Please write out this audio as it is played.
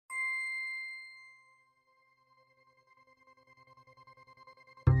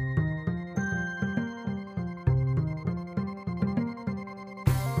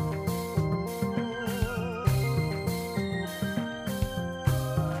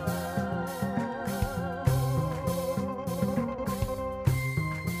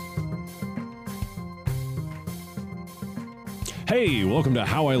Hey, welcome to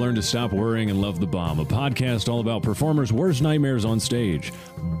How I Learned to Stop Worrying and Love the Bomb, a podcast all about performers' worst nightmares on stage.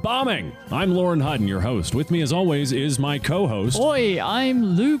 Bombing! I'm Lauren Hutton, your host. With me, as always, is my co-host. Oi, I'm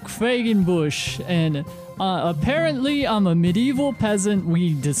Luke Fagenbush, and apparently I'm a medieval peasant.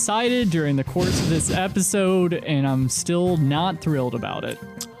 We decided during the course of this episode, and I'm still not thrilled about it.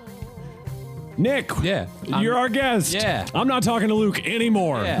 Nick! Yeah. You're our guest! Yeah. I'm not talking to Luke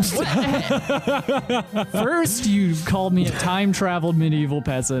anymore. Yeah. First, you called me a time-traveled medieval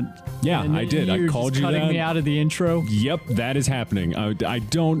peasant. Yeah, and I did. I you're called just you cutting that. me out of the intro. Yep, that is happening. I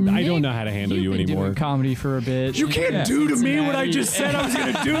don't know how to handle you You've been anymore. doing comedy for a bit. You can't Yeah. do to me what I Cincinnati. just said I was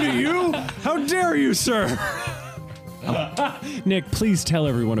going to do to you. How dare you, sir? Nick, please tell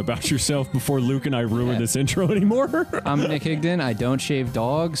everyone about yourself before Luke and I ruin Yeah. this intro anymore. I'm Nick Higdon. I don't shave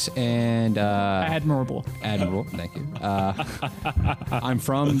dogs, and Admirable. admirable. Thank you. I'm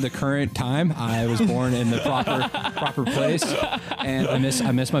from the current time. I was born in the proper place, and I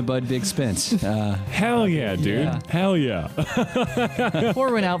miss my bud Big Spence. Hell yeah, dude. Yeah. Hell yeah.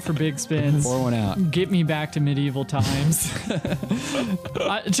 Pour one out for Big Spins. Pour one out. Get me back to medieval times.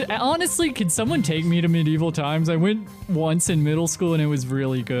 Honestly, could someone take me to medieval times? I went once in middle school and it was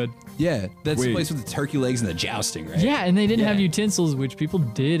really good. Yeah, that's Wait. the place with the turkey legs and the jousting, right? Yeah, and they didn't have Yeah. utensils, which people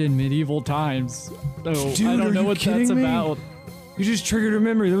did in medieval times. So Dude, I are don't know you what kidding that's me? about. You just triggered a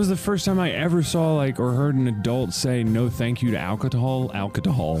memory. That was the first time I ever saw or heard an adult say no thank you to alcohol.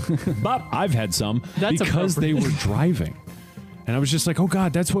 But I've had some That's because they were driving. And I was just like, oh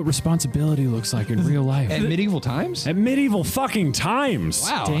God, that's what responsibility looks like in real life. At medieval times? At medieval fucking times.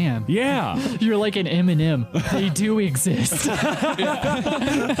 Wow. Damn. Yeah. You're like an M&M. They do exist.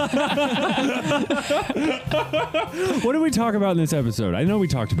 What did we talk about in this episode? I know we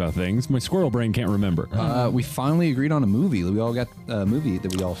talked about things. My squirrel brain can't remember. We finally agreed on a movie. We all got a movie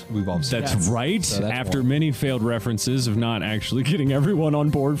that we've all seen. That's Yes. right. So that's After one. many failed references of not actually getting everyone on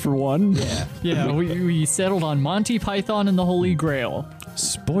board for one. Yeah. Yeah, we settled on Monty Python and the Holy Grail.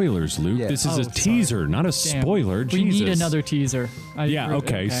 Spoilers, Luke. Yeah. This is Oh, a teaser, not a Damn. spoiler. We need Jesus. another teaser. Yeah,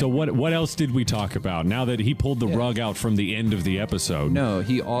 okay. So what else did we talk about now that he pulled the rug out from the end of the episode? No,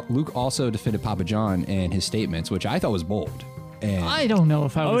 Luke also defended Papa John and his statements, which I thought was bold. And I don't know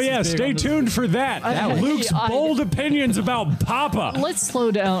if I was Oh as yeah, big stay on the- tuned for that. was- Luke's I- bold opinions about Papa. Let's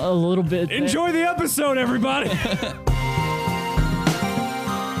slow down a little bit. there. Enjoy the episode, everybody.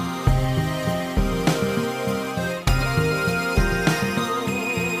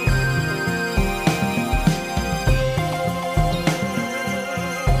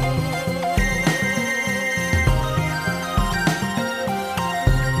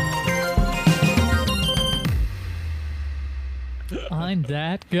 I'm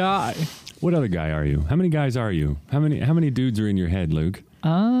that guy. What other guy are you? How many guys are you? How many dudes are in your head, Luke?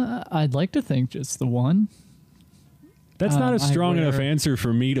 I'd like to think just the one. That's not a I strong wear- enough answer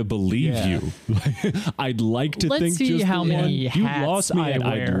for me to believe Yeah. you. I'd like to Let's think see just how the one. many You hats lost me I at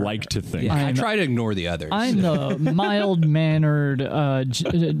I'd wear. like to think. yeah, I I'm- try to ignore the others. I'm the mild-mannered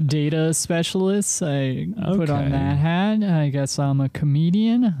data specialist. I put Okay. on that hat. I guess I'm a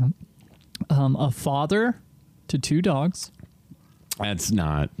comedian, a father to 2 dogs. That's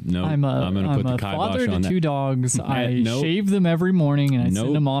not. No, I'm going to put the a father kibosh to on 2 that. dogs. I Nope. shave them every morning and I Nope.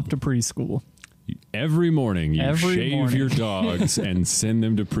 send them off to preschool. Every morning you Every shave morning. your dogs and send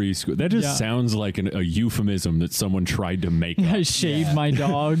them to preschool. That just Yeah. sounds like a euphemism that someone tried to make I up. shave my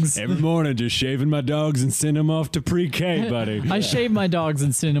dogs. Every morning just shaving my dogs and send them off to pre-K, buddy. I shave my dogs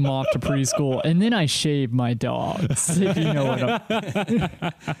and send them off to preschool, and then I shave my dogs. If you know what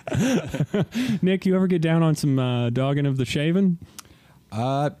I'm. Nick, you ever get down on some dogging of the shaving?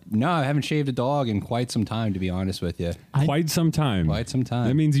 No, I haven't shaved a dog in quite some time, to be honest with you. Quite some time. Quite some time.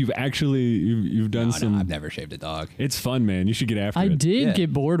 That means you've done No, some. I've never shaved a dog. It's fun, man. You should get after I it. did Yeah.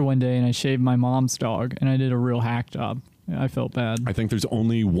 get bored one day, and I shaved my mom's dog, and I did a real hack job. I felt bad. I think there's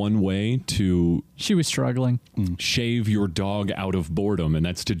only one way to She was struggling. shave your dog out of boredom, and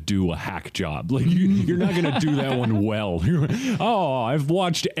that's to do a hack job. Like you're not going to do that one well. I've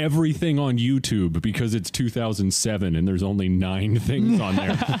watched everything on YouTube because it's 2007 and there's only 9 things on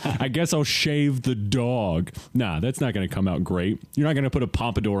there. I guess I'll shave the dog. Nah, that's not going to come out great. You're not going to put a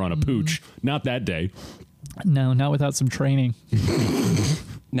pompadour on a pooch. Not that day. No, not without some training.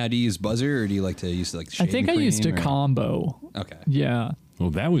 Now, do you use buzzer or do you like to use like I shaving think I used a cream, or- combo. Okay. Yeah. Well,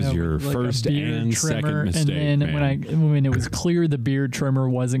 that was Yeah, your like a first beard and second trimmer, mistake, and then man. when it was clear the beard trimmer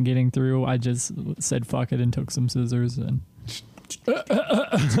wasn't getting through, I just said fuck it and took some scissors, and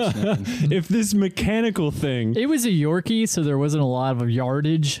If this mechanical thing, it was a Yorkie, so there wasn't a lot of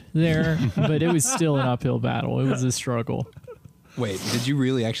yardage there, but it was still an uphill battle. It was a struggle. Wait, did you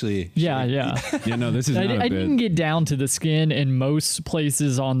really actually? Yeah, yeah. Yeah, no, this is I not a bit. didn't get down to the skin in most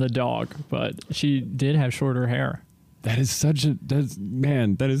places on the dog, but she did have shorter hair. That is such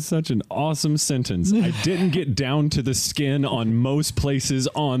an awesome sentence. I didn't get down to the skin on most places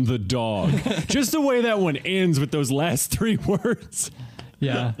on the dog. Just the way that one ends with those last 3 words.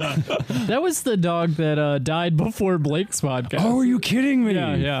 Yeah. That was the dog that died before Blake's podcast. Oh, are you kidding me?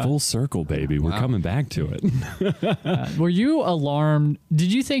 Yeah, yeah. Full circle, baby. We're coming back to it. Were you alarmed?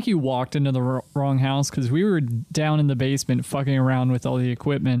 Did you think you walked into the wrong house? Because we were down in the basement fucking around with all the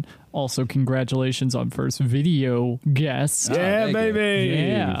equipment. Also, congratulations on first video guest. Yeah, thank you. baby.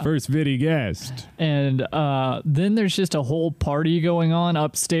 Yeah. First video guest. And then there's just a whole party going on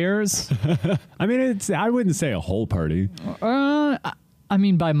upstairs. I mean, I wouldn't say a whole party. I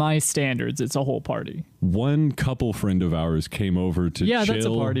mean, by my standards, it's a whole party. One couple friend of ours came over to Yeah, chill. that's a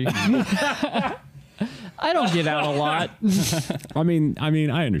party. I don't get out a lot. I mean,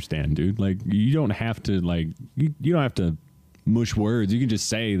 I understand, dude. Like, you don't have to, you don't have to mush words. You can just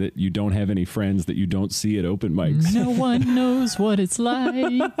say that you don't have any friends that you don't see at open mics. No one knows what it's like.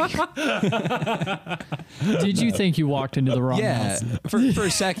 Did you think you walked into the wrong Yeah, house? for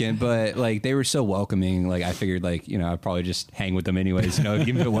a second, but like they were so welcoming. Like I figured, like I'd probably just hang with them anyways.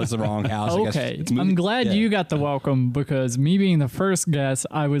 Even if it was the wrong house. I guess Okay, it's I'm glad yeah. you got the welcome because me being the first guest,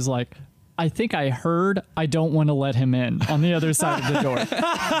 I was like, I think I heard I don't want to let him in on the other side of the door.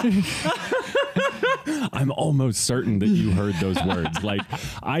 I'm almost certain that you heard those words. Like,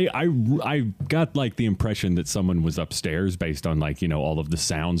 I got like the impression that someone was upstairs based on all of the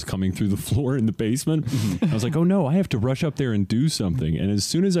sounds coming through the floor in the basement. I was like, oh no, I have to rush up there and do something. And as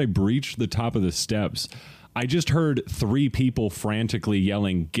soon as I breached the top of the steps, I just heard 3 people frantically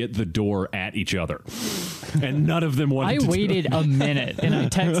yelling, "Get the door" at each other. And none of them wanted I to do waited a minute and I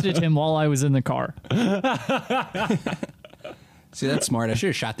texted him while I was in the car. See, that's smart. I should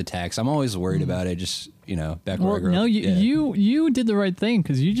have shot the text. I'm always worried about it. Just back where I Well, grew no, up. you did the right thing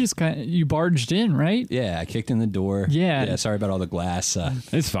because you just you barged in, right? Yeah, I kicked in the door. Yeah. Yeah. Sorry about all the glass.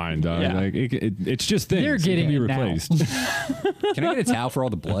 It's fine, dog. Yeah. Like it's just things. They're It getting can be it now. replaced. Can I get a towel for all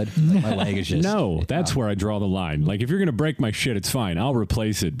the blood? My leg is just No, that's where I draw the line. Like, if you're gonna break my shit, it's fine. I'll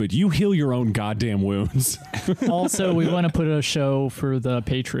replace it. But you heal your own goddamn wounds. Also, we want to put a show for the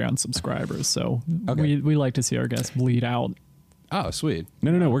Patreon subscribers, so Okay. we like to see our guests bleed out. Oh, sweet.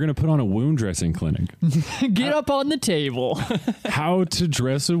 No. We're gonna put on a wound dressing clinic. Get up on the table. How to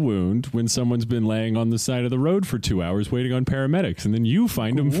dress a wound when someone's been laying on the side of the road for 2 hours waiting on paramedics, and then you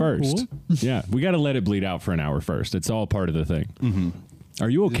find them first. Yeah, we got to let it bleed out for an hour first. It's all part of the thing. Mm-hmm. Are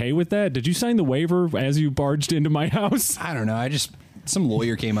you okay with that? Did you sign the waiver as you barged into my house? I don't know. Some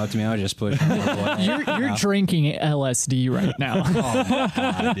lawyer came up to me. I was just pushing. You're drinking LSD right now. Oh my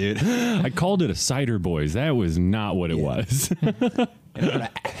god, dude! I called it a cider, boys. That was not what it was. In about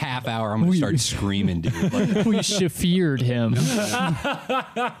a half hour, I'm gonna start screaming, dude. Like, We chauffeured him.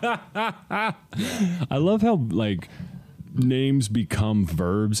 I love how names become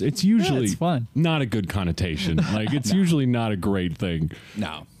verbs. It's usually it's fun. not a good connotation. Like, it's usually not a great thing.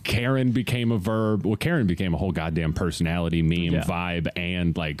 no. Karen became a verb. Well, Karen became a whole goddamn personality, meme, Yeah. vibe,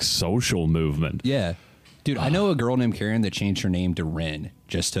 and social movement. Yeah, dude. I know a girl named Karen that changed her name to Ren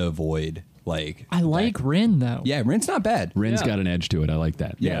just to avoid I like Ren though. Yeah, Ren's not bad. Ren's Yeah. got an edge to it. I like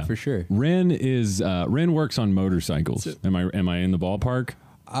that. Yeah, for sure. Ren works on motorcycles. Am I in the ballpark?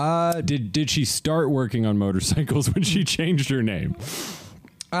 Did she start working on motorcycles when she changed her name?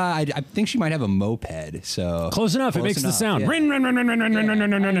 I think she might have a moped. So Close enough. It makes the sound. yeah. Ren, ren, ren, ren, ren, ren, ren, ren,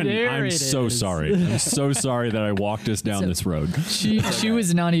 ren, ren, ren. There I'm it so is. sorry. I'm so sorry that I walked us down this road. She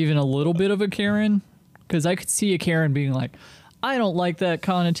was not even a little bit of a Karen, because I could see a Karen being like, I don't like that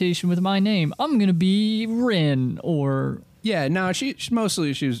connotation with my name. I'm gonna be Ren or Yeah, no, she's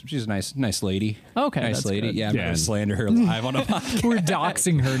a nice lady. Okay, nice that's lady. good. Yeah, I'm not Yeah. gonna slander her live on a podcast. we're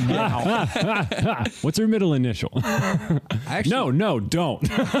doxing her now. What's her middle initial? Actually, No, don't.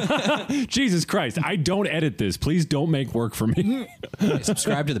 Jesus Christ. I don't edit this. Please don't make work for me.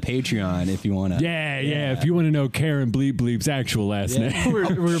 subscribe to the Patreon if you want to. Yeah. If you want to know Karen Bleep Bleep's actual last name.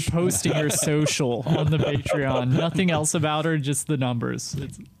 we're posting her social on the Patreon. Nothing else about her, just the numbers.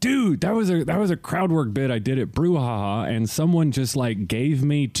 Dude, that was a crowd work bit I did at Brouhaha, and someone just gave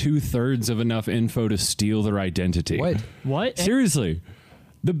me 2/3 of enough info to steal their identity. What? Seriously.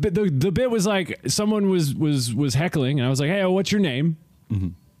 The bit was someone was heckling, and I was like, hey, what's your name? Mm-hmm.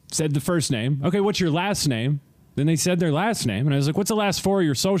 Said the first name. Okay, what's your last name? Then they said their last name, and I was like, what's the last 4 of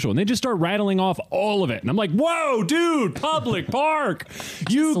your social? And they just start rattling off all of it. And I'm like, whoa, dude, public park.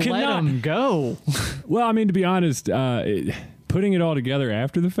 You Let cannot. him go. Well, I mean, to be honest, putting it all together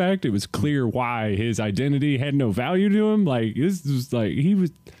after the fact, it was clear why his identity had no value to him. Like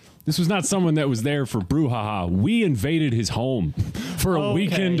this was not someone that was there for brouhaha. We invaded his home for a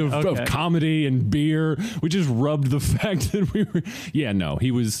weekend of comedy and beer. We just rubbed the fact that we were. Yeah, no,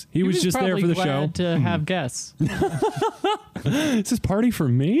 he was just there for the show to have guests. Is this party for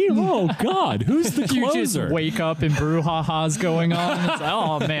me? Oh God, who's the You closer? just wake up and brouhaha's going on. It's like,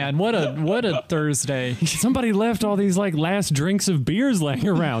 oh man, what a Thursday. Somebody left all these like last drinks of beers laying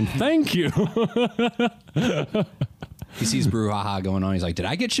around. Thank you. He sees brouhaha going on. He's like, "Did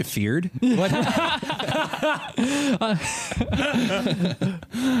I get Shafired? What?"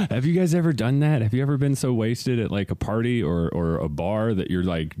 Have you guys ever done that? Have you ever been so wasted at like a party or a bar that you're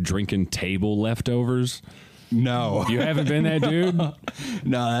like drinking table leftovers? No, You haven't been that dude? no.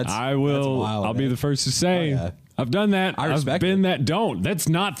 That's I will. That's wild, I'll man. be the first to say. Oh, yeah. I've done that. I I've respect been it. that. Don't. That's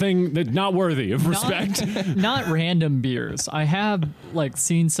not worthy of respect. Not random beers. I have like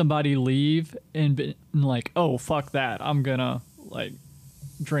seen somebody leave and been like, oh fuck that, I'm gonna like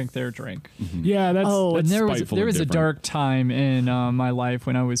drink their drink. Yeah, that's. Oh, that's and there was spiteful there and was a different. dark time in my life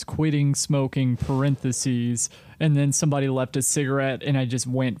when I was quitting smoking parentheses, and then somebody left a cigarette, and I just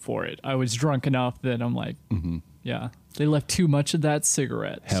went for it. I was drunk enough that I'm like, yeah, they left too much of that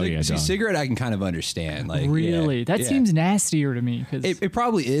cigarette. Hell yeah, See, dog. cigarette I can kind of understand. Like, Really, yeah, that yeah. seems nastier to me because It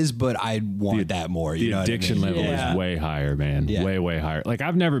probably is, but I want that more. The You know what I addiction mean? level Yeah. is way higher, man. Yeah. Way higher. Like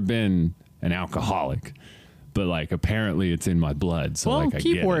I've never been an alcoholic, but like apparently it's in my blood. So well, like I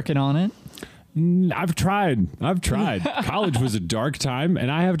keep get working on it. I've tried. College was a dark time,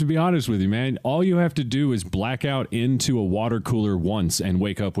 and I have to be honest with you, man. All you have to do is black out into a water cooler once and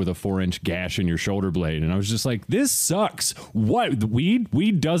wake up with a 4-inch gash in your shoulder blade. And I was just like, this sucks. What? The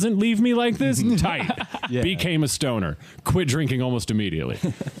weed doesn't leave me like this? Tight. Yeah. Became a stoner. Quit drinking almost immediately.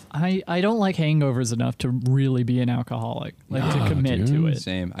 I don't like hangovers enough to really be an alcoholic, like to No, commit to dude. it.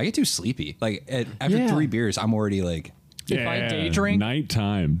 Same. I get too sleepy. Like after Yeah. 3 beers, I'm already like, If I day drink,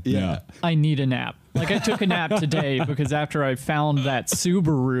 Nighttime. Yeah. I need a nap. Like I took a nap today because after I found that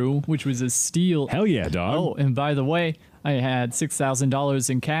Subaru, which was a steal. Hell yeah, dog. Oh, and by the way, I had $6,000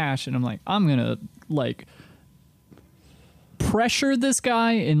 in cash, and I'm like, I'm gonna like pressure this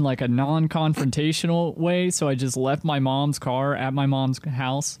guy in like a non-confrontational way. So I just left my mom's car at my mom's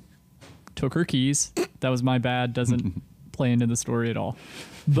house, took her keys. That was my bad. Doesn't play into the story at all.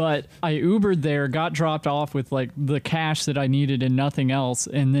 But I Ubered there, got dropped off with like the cash that I needed and nothing else.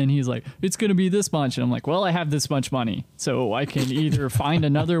 And then he's like, it's going to be this much. And I'm like, well, I have this much money. So I can either find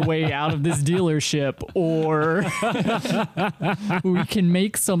another way out of this dealership or we can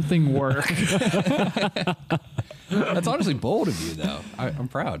make something work. that's honestly bold of you, though. I'm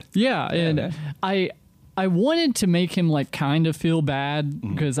proud. Yeah. And man. I wanted to make him like kind of feel bad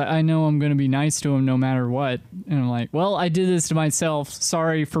because I know I'm going to be nice to him no matter what. And I'm like, well, I did this to myself.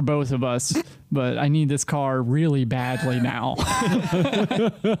 Sorry for both of us, but I need this car really badly now.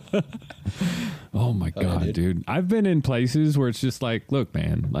 Oh my God, dude. I've been in places where it's just like, look,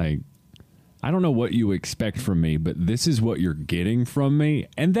 man, like, I don't know what you expect from me, but this is what you're getting from me.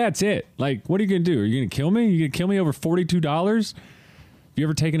 And that's it. Like, what are you going to do? Are you going to kill me? You going to kill me over $42? Have you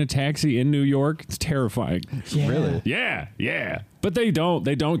ever taken a taxi in New York? It's terrifying. Yeah. Really? Yeah. But they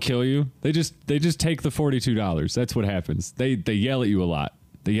don't kill you. They just take the $42. That's what happens. They yell at you a lot.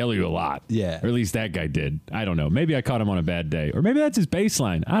 Yeah. Or at least that guy did. I don't know. Maybe I caught him on a bad day. Or maybe that's his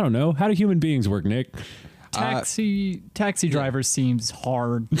baseline. I don't know. How do human beings work, Nick? Taxi driver seems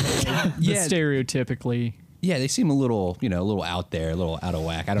hard. Yeah. Stereotypically. Yeah, they seem a little out there, a little out of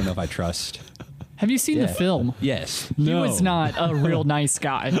whack. I don't know if I trust. Have you seen the Yeah. film? Yes. He No. was not a real nice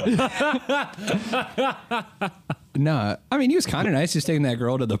guy. No, I mean, he was kind of nice just taking that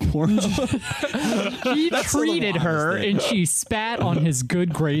girl to the porno. He treated her honest, and she spat on his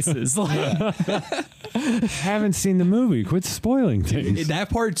good graces. Haven't seen the movie. Quit spoiling things. That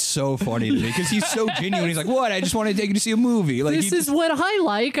part's so funny to me because he's so genuine. He's like, "What? I just want to take you to see a movie." Like, This is what I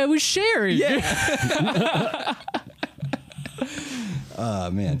like. I was sharing. yeah.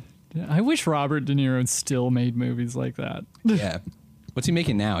 Oh man. I wish Robert De Niro still made movies like that. Yeah. What's he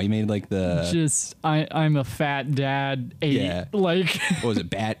making now? He made like the Just I'm a fat dad 8. Yeah. Like what was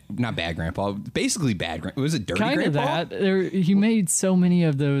it? Not Bad Grandpa. Basically Bad Grandpa. Was it Dirty kind of Grandpa? that. He made so many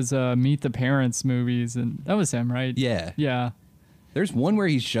of those Meet the Parents movies, and that was him, right? Yeah. Yeah. There's one where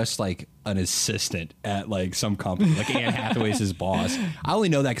he's just like an assistant at like some company, like Anne Hathaway's his boss. I only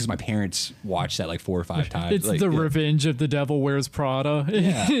know that because my parents watched that like 4 or 5 times. It's like, the yeah. Revenge of the Devil Wears Prada.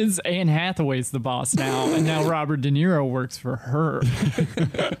 Yeah. Is Anne Hathaway's the boss now, and now Robert De Niro works for her.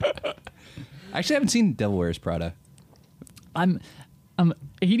 I actually haven't seen Devil Wears Prada. I'm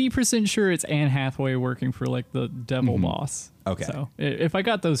 80% sure it's Anne Hathaway working for like the devil boss. Okay. So if I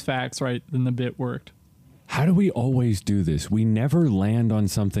got those facts right, then the bit worked. How do we always do this? We never land on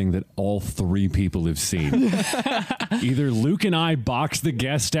something that all three people have seen. Either Luke and I box the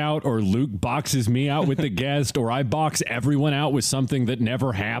guest out, or Luke boxes me out with the guest, or I box everyone out with something that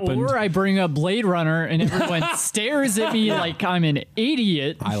never happened. Or I bring up Blade Runner and everyone stares at me like I'm an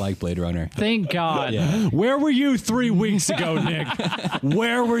idiot. I like Blade Runner. Thank God. Yeah. Where were you 3 weeks ago, Nick?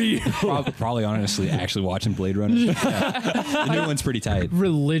 Where were you? Probably honestly actually watching Blade Runner. Yeah. The new one's pretty tight.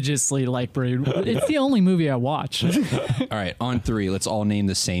 Religiously like Blade. It's the only movie I watch. All right, on 3, let's all name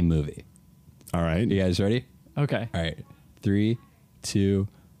the same movie. All right. You guys ready? Okay. All right, 3, 2,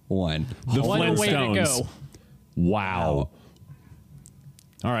 1. The What a way to Flintstones. go. Wow.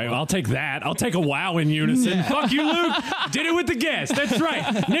 All right, well, I'll take that. I'll take a wow in unison. Fuck you, Luke. Did it with the guest. That's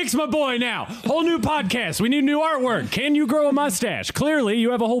right. Nick's my boy now. Whole new podcast. We need new artwork. Can you grow a mustache? Clearly,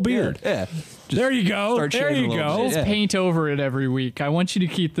 you have a whole beard. Yeah. There you go. start There shaving you a little go. bit. Just Yeah. paint over it every week. I want you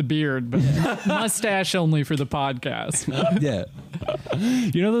to keep the beard, but mustache only for the podcast. Yeah.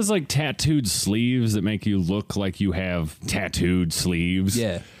 You know those like tattooed sleeves that make you look like you have tattooed sleeves?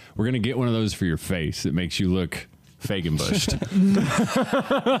 Yeah. We're going to get one of those for your face that makes you look Fagenbushed.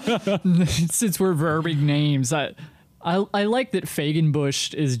 Since we're verbing names, I like that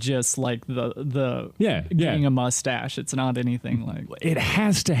Fagenbush is just like the Yeah, getting yeah. a mustache. It's not anything like It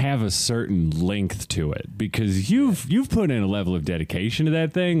has to have a certain length to it because you've put in a level of dedication to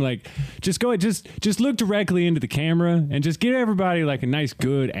that thing. Like, just go ahead, just look directly into the camera and just give everybody like a nice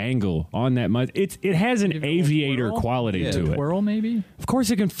good angle on that mustache. It has an Give it a aviator twirl? quality to it. twirl, maybe. Of course,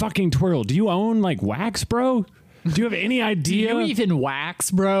 it can fucking twirl. Do you own like wax, bro? Do you have any Do idea? you even wax,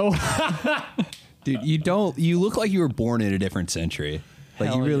 bro? Dude, you look like you were born in a different century. Like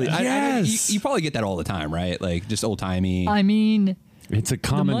Hell you really, yeah. Yes. you probably get that all the time, right? Like just old timey, I mean, It's a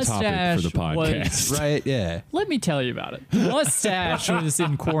common topic for the mustache was- podcast. right? Yeah. let me tell you about it. The mustache was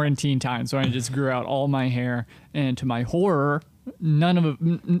in quarantine times when I just grew out all my hair, and to my horror, none of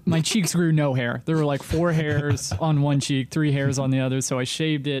it, my cheeks grew no hair. There were like 4 hairs on one cheek, 3 hairs on the other. So I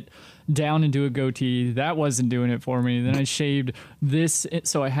shaved it down into a goatee. That wasn't doing it for me. Then I shaved this,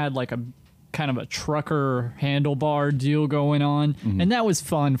 so I had like a kind of a trucker handlebar deal going on, and that was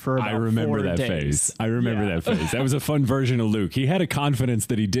fun for about I remember 4 that days. phase. I remember that phase. That was a fun version of Luke. He had a confidence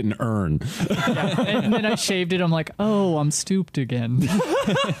that he didn't earn. And then I shaved it. I'm like, oh, I'm stooped again.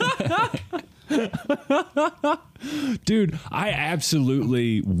 Dude, I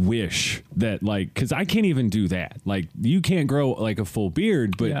absolutely wish that, like, because I can't even do that. Like, you can't grow like a full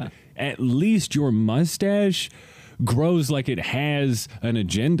beard, but Yeah. at least your mustache grows like it has an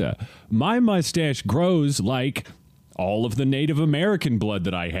agenda. My mustache grows like all of the Native American blood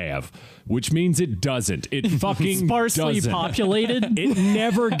that I have, which means it doesn't. It fucking Sparsely doesn't. populated. It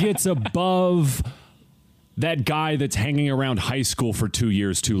never gets above that guy that's hanging around high school for 2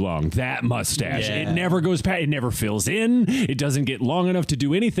 years too long. That mustache. Yeah. It never goes past. It never fills in. It doesn't get long enough to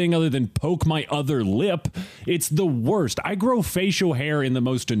do anything other than poke my other lip. It's the worst. I grow facial hair in the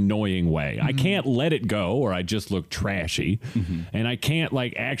most annoying way. I can't let it go or I just look trashy. And I can't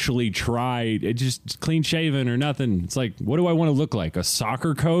like actually try it, just clean shaven or nothing. It's like, what do I want to look like? A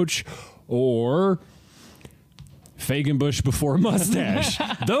soccer coach or Fagenbush before mustache?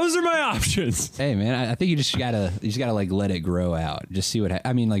 Those are my options. Hey man, I think you just gotta like let it grow out. Just see what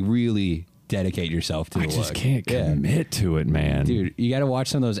I mean. Like really dedicate yourself to I the just look. can't Yeah. commit to it, man. Dude, you gotta watch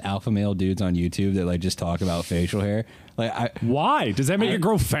some of those alpha male dudes on YouTube that like just talk about facial hair. Like Why? Does that make it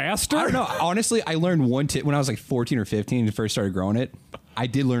grow faster? I don't know. Honestly, I learned one tip when I was like 14 or 15 and first started growing it. I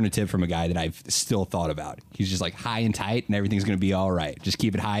did learn a tip from a guy that I've still thought about. He's just like high and tight and everything's going to be all right. Just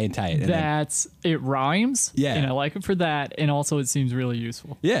keep it high and tight. And then, It rhymes. Yeah. And I like it for that. And also it seems really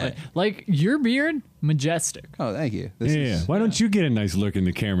useful. Yeah. Like your beard, majestic. oh, thank you. This Yeah. is- Why don't you get a nice look in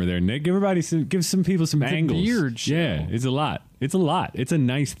the camera there, Nick? Give some people some a angles. beard show. Yeah, it's a lot. It's a lot. It's a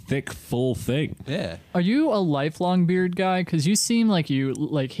nice, thick, full thing. yeah. Are you a lifelong beard guy? Because you seem like you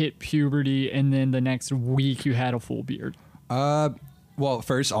like hit puberty and then the next week you had a full beard. Well,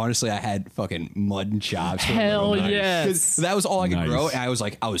 first, honestly, I had fucking mud and chops. for a Hell little bit. yes. 'Cause that was all I could Nice. grow. And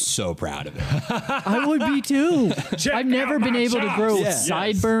I was so proud of it. I would be too. I've never been able to grow Yeah.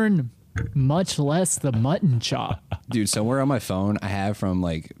 sideburn, much less the mutton chop. Dude, somewhere on my phone, I have from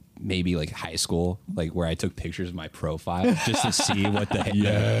like maybe like high school, like where I took pictures of my profile just to see what the heck.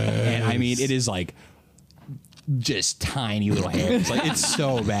 And I mean, it is like just tiny little hairs. Like it's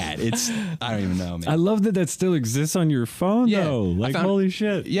so bad. I don't even know, man. I love that still exists on your phone though. Like holy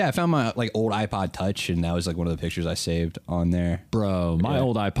shit. Yeah, I found my like old iPod Touch, and that was like one of the pictures I saved on there. Bro, my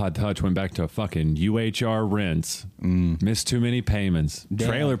old iPod Touch went back to fucking UHR rents. Missed too many payments. Damn.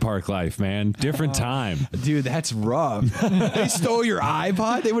 Trailer park life, man. Different time. Dude, that's rough. They stole your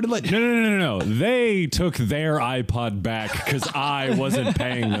iPod? They would have let No. They took their iPod back because I wasn't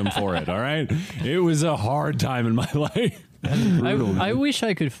paying them for it. All right. It was a hard time in my life. I wish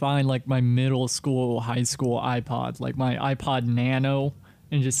I could find like my middle school, high school iPod, like my iPod Nano,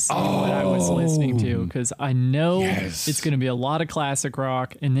 and just see what I was listening to, because I know it's going to be a lot of classic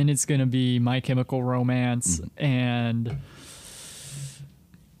rock, and then it's going to be My Chemical Romance, and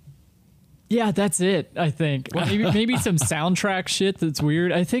yeah, that's it. I think maybe some soundtrack shit that's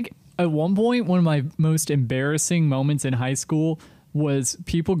weird. I think at one point, one of my most embarrassing moments in high school was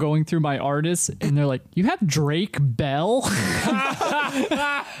people going through my artists and they're like, "You have Drake Bell?" Hey,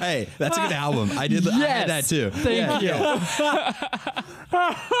 that's a good album. I had that too. Thank you.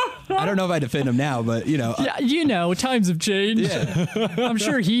 I don't know if I defend him now, but you know. Yeah, times have changed. Yeah. I'm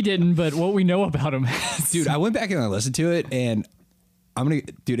sure he didn't, but what we know about him has. Dude, I went back and I listened to it, and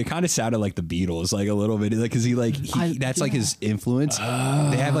it kind of sounded like the Beatles, like a little bit, like because that's like his influence. They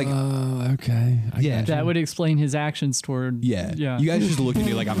have like, Okay. That would explain his actions toward. yeah. You guys just look at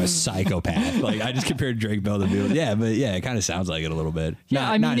me like I'm a psychopath. Like I just compared Drake Bell to Beatles. Yeah, but yeah, it kind of sounds like it a little bit.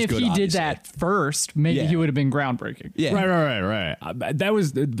 Yeah, Not as if good, he obviously. did that first, maybe he would have been groundbreaking. Yeah, Right. That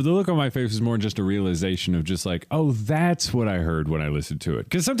was the look on my face was more just a realization of just like, oh, that's what I heard when I listened to it.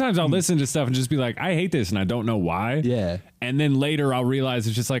 Because sometimes I'll listen to stuff and just be like, I hate this and I don't know why. Yeah. And then later I'll realize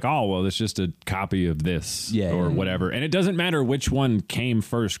it's just like, oh, well, it's just a copy of this or whatever. And it doesn't matter which one came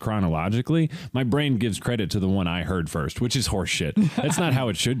first chronologically. My brain gives credit to the one I heard first, which is horseshit. That's not how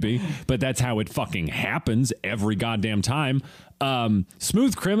it should be, but that's how it fucking happens every goddamn time.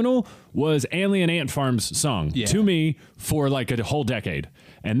 Smooth Criminal was Alien Ant Farm's song to me for like a whole decade.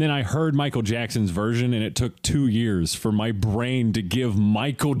 And then I heard Michael Jackson's version, and it took 2 years for my brain to give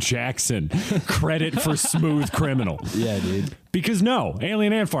Michael Jackson credit for Smooth Criminal. Yeah, dude. Because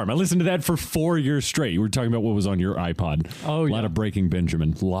Alien Ant Farm. I listened to that for 4 years straight. You were talking about what was on your iPod. Oh, yeah. A lot of Breaking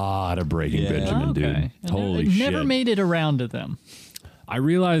Benjamin. A lot of Breaking Benjamin, dude. Holy shit. Never made it around to them. I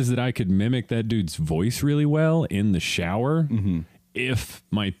realized that I could mimic that dude's voice really well in the shower if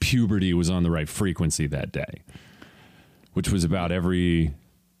my puberty was on the right frequency that day, which was about every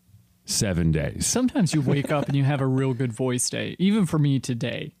 7 days. Sometimes you wake up and you have a real good voice day. Even for me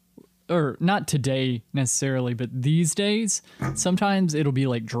today, or not today necessarily, but these days, sometimes it'll be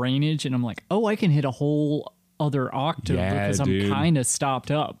like drainage, and I'm like, oh, I can hit a whole other octave because I'm kind of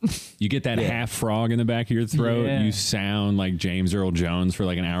stopped up. You get that half frog in the back of your throat. Yeah. You sound like James Earl Jones for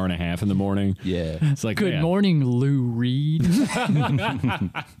like an hour and a half in the morning. Yeah. It's like, Good morning, Lou Reed.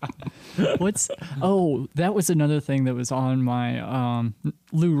 That was another thing that was on my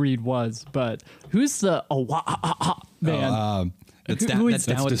Lou Reed was, but who's the band? That's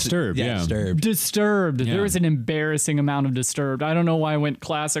That's Disturbed. Yeah. Disturbed. Disturbed. Yeah. There was an embarrassing amount of Disturbed. I don't know why I went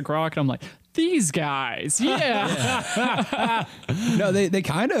classic rock, and I'm like, these guys, No, they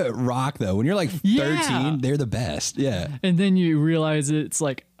kind of rock though. When you're like 13, they're the best. Yeah. And then you realize it's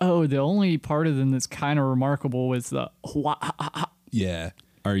like, oh, the only part of them that's kind of remarkable was the Yeah.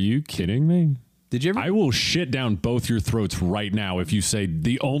 Are you kidding me? Did you ever? I will shit down both your throats right now if you say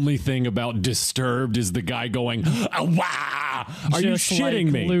the only thing about Disturbed is the guy going, wah! Are you just shitting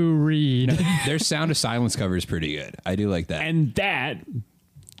like me? Lou Reed. Their Sound of Silence cover is pretty good. I do like that. And that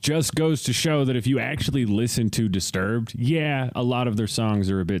just goes to show that if you actually listen to Disturbed, a lot of their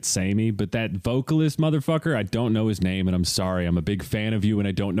songs are a bit samey, but that vocalist motherfucker, I don't know his name, and I'm sorry. I'm a big fan of you, and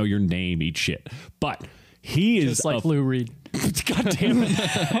I don't know your name, eat shit. But he is Just like Lou Reed. God damn it.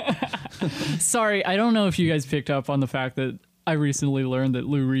 Sorry, I don't know if you guys picked up on the fact that I recently learned that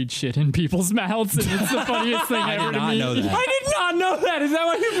Lou Reed shit in people's mouths, and it's the funniest thing I ever did to not me. know that. I did not know that. Is that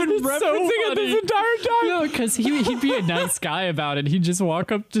why you've been referencing it this entire time? No, because he'd be a nice guy about it. He'd just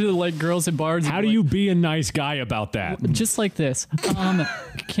walk up to like girls at bars. How and do be you be a nice guy about that? like, just like this?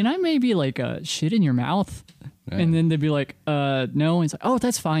 Can I maybe like shit in your mouth? And then they'd be like, no. And he's like, oh,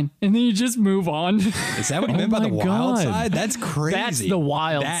 that's fine. And then you just move on. Is that what you meant by my the wild God. side? That's crazy. That's the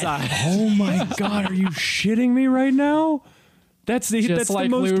wild side. Oh my God, are you shitting me right now? That's Just like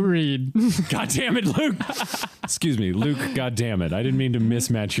the most. Lou Reed. God damn it, Luke. Excuse me, Luke. God damn it. I didn't mean to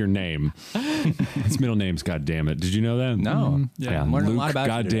mismatch your name. His middle name's God damn it. Did you know that? No. Yeah, I'm learning Luke, a lot about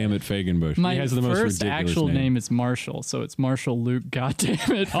God you damn today. it, Fagenbush. My He has the most first ridiculous actual name is Marshall, so it's Marshall Luke. God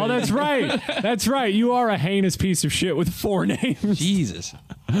damn it. Oh, that's right. That's right. You are a heinous piece of shit with 4 names. Jesus.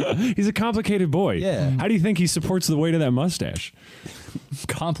 He's a complicated boy. Yeah. How do you think he supports the weight of that mustache?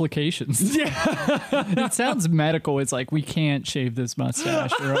 Complications. Yeah. It sounds medical. It's like, we can't shave this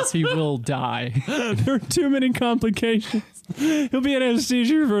mustache or else he will die. There are too many complications. He'll be in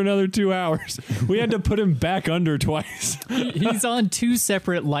anesthesia for another 2 hours. We had to put him back under twice. He's on 2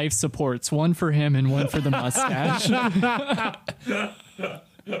 separate life supports, one for him and one for the mustache.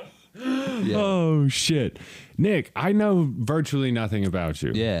 Yeah. Oh, shit. Nick, I know virtually nothing about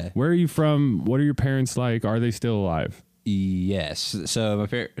you. Yeah. Where are you from? What are your parents like? Are they still alive? Yes. So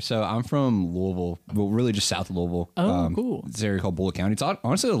I'm from Louisville, well, really just south of Louisville. Oh, cool. It's an area called Bullitt County. It's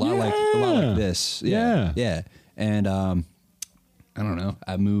honestly a lot like this. Yeah. Yeah. And I don't know.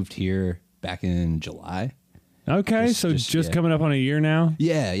 I moved here back in July. Okay, Just- so just- just yeah. coming up on a year now?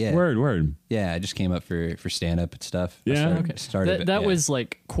 Yeah. Yeah. Word. Yeah. I just came up for stand up and stuff. Yeah? Okay. Started That was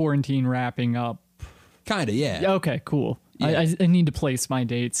like quarantine wrapping up. kind of. Yeah. Okay, cool. Yeah. I need to place my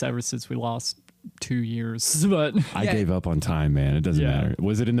dates ever since we lost 2 years, but I gave up on time, man. It doesn't Yeah. matter.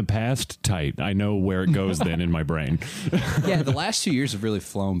 Was it in the past? Tight. I know where it goes then in my brain. Yeah. The last 2 years have really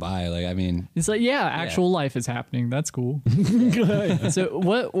flown by. Like, I mean, it's like, yeah, actual life is happening. That's cool. So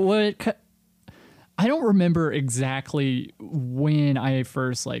what I don't remember exactly when I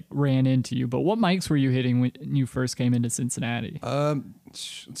first like ran into you, but what mics were you hitting when you first came into Cincinnati?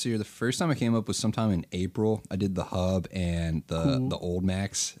 let's see here. The first time I came up was sometime in April. I did the Hub and the Old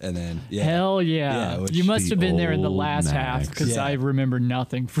Max, and then Hell yeah. which- You must the have been there in the old last half Max. because Yeah. I remember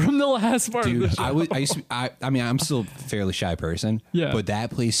nothing from the last part of the Dude, show. I used to, I mean, I'm still a fairly shy person. Yeah. But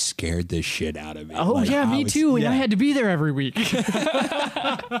that place scared the shit out of me. Oh Like, yeah, I me was- too. And I yeah, had to be there every week. it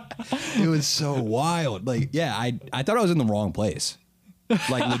was so wild. Like, yeah, I thought I was in the wrong place.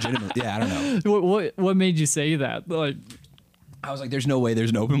 Like, legitimately. Yeah, I don't know. what made you say that? Like, I was like, there's no way there's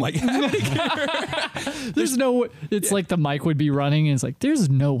an open mic. there's no way. It's like the mic would be running, and it's like, there's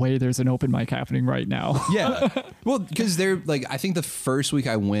no way there's an open mic happening right now. Yeah. Well, because they're like, I think the first week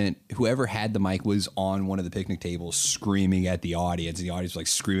I went, whoever had the mic was on one of the picnic tables screaming at the audience, and the audience was like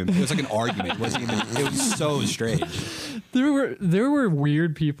screaming. It was like an argument. It wasn't even, it was so strange. There were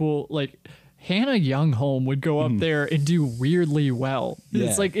weird people like. Hannah Youngholm would go up there and do weirdly well. Yeah.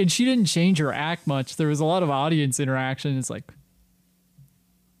 It's like, and she didn't change her act much. There was a lot of audience interaction. It's like,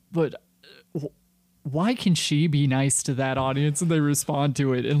 but why can she be nice to that audience and they respond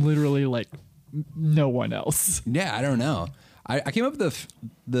to it and literally like no one else? Yeah, I don't know. I came up with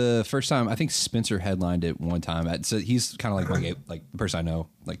the first time. I think Spencer headlined it one time. So he's kind of like the person I know,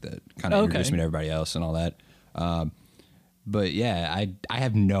 like the kind of introduced me to everybody else and all that. But yeah, I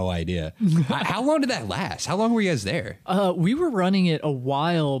have no idea. How long did that last? How long were you guys there? We were running it a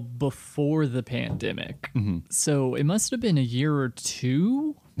while before the pandemic. So it must have been a year or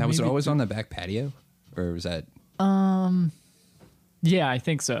two. Now, was it maybe always on the back patio, or was that? Yeah, I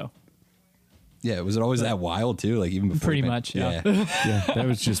think so. Yeah, was it always that wild too? Like even before? Pretty the much, yeah. Yeah, that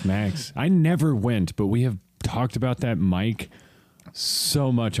was just Max. I never went, but we have talked about that mic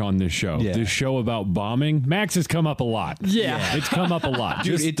so much on this show. Yeah. This show about bombing, Max has come up a lot. Yeah. It's come up a lot.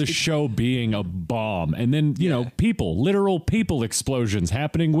 Dude, Just the show being a bomb. And then, you know, literal people explosions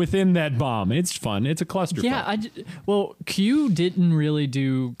happening within that bomb. It's fun. It's a clusterfuck. Yeah, well, Q didn't really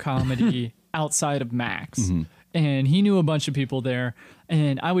do comedy outside of Max. And he knew a bunch of people there.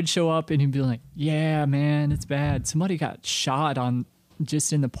 And I would show up and he'd be like, yeah, man, it's bad. Somebody got shot on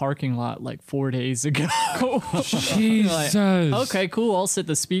just in the parking lot like 4 days ago. Jesus. Okay, cool. I'll set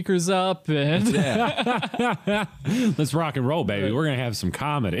the speakers up and Let's rock and roll, baby. We're going to have some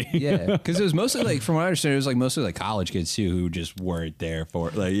comedy. Yeah, because it was mostly like, from what I understand, it was like mostly like college kids too who just weren't there for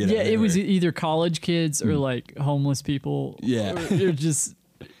it. Like, you know, yeah, they it was were- either college kids or like homeless people. Yeah. Or just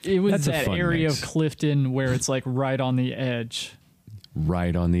it was That's a that fun area mix. of Clifton where it's like right on the edge.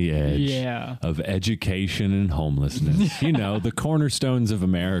 Right on the edge Yeah. of education and homelessness. You know, the cornerstones of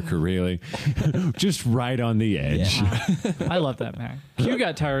America, really. Just right on the edge. I love that Mac. Q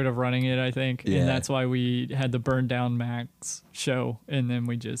got tired of running it, I think, Yeah. and that's why we had the Burn Down Max show, and then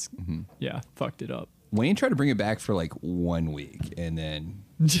we just fucked it up. Wayne tried to bring it back for like 1 week and then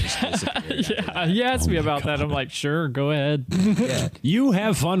just disappeared. Yeah, he asked me about that. I'm like, sure, go ahead. Yeah. You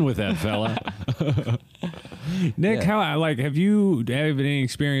have fun with that, fella. Nick, Yeah. have you have any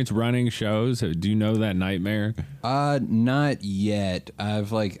experience running shows? Do you know that nightmare? Not yet.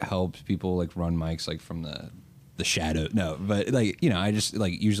 I've like helped people like run mics like from the shadow. No, but like, you know, I just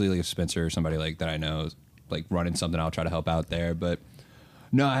like usually like if Spencer or somebody like that I know is like running something, I'll try to help out there. But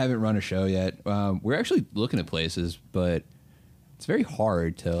no, I haven't run a show yet. We're actually looking at places, but it's very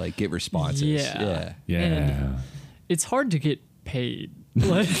hard to like get responses. Yeah. Yeah. Yeah. And it's hard to get paid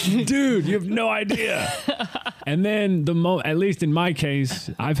Dude, you have no idea. And then at least in my case,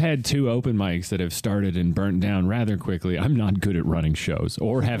 I've had 2 open mics that have started and burnt down rather quickly. I'm not good at running shows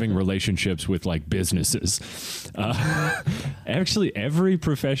or having relationships with like businesses. Actually, every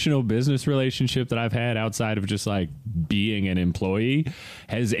professional business relationship that I've had outside of just like being an employee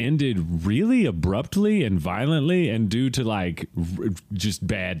has ended really abruptly and violently and due to like just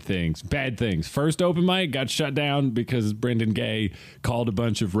bad things. First open mic got shut down because Brendan Gay called a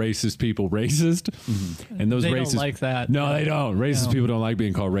bunch of racist people racist. Mm-hmm. And those they racist don't like that. No, they don't. Racist people don't like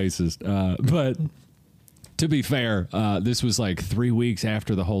being called racist. But to be fair, this was like 3 weeks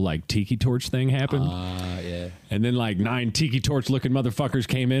after the whole like Tiki Torch thing happened. Yeah. And then like 9 Tiki Torch looking motherfuckers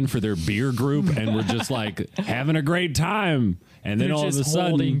came in for their beer group and were just like having a great time. And then They're all of a just sudden,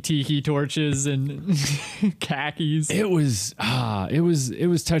 holding tiki torches and khakis. it was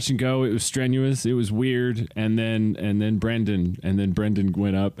touch and go. It was strenuous. It was weird. And then Brendan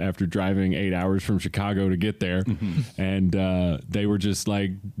went up after driving 8 hours from Chicago to get there, and they were just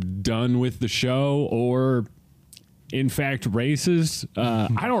like done with the show, or in fact racist.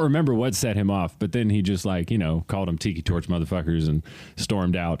 I don't remember what set him off, but then he just like called them Tiki Torch motherfuckers and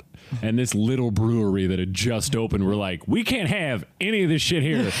stormed out. And this little brewery that had just opened were like, we can't have any of this shit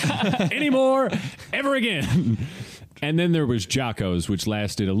here anymore, ever again. And then there was Jocko's, which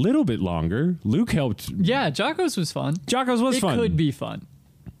lasted a little bit longer. Luke helped. Yeah, Jocko's was fun. Jocko's was fun. It could be fun.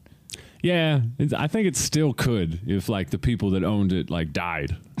 Yeah, I think it still could if like the people that owned it like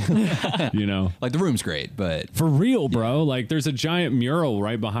died. Like the room's great, but for real, bro. Like there's a giant mural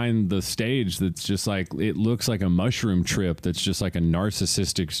right behind the stage that's just like, it looks like a mushroom trip that's just like a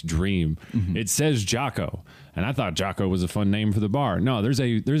narcissistic's dream. It says Jocko, and I thought Jocko was a fun name for the bar. No, there's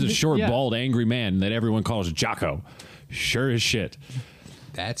a short, bald, angry man that everyone calls Jocko. Sure as shit.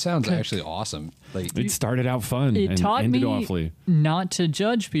 that sounds actually awesome. Like It started out fun It and taught ended me awfully. not to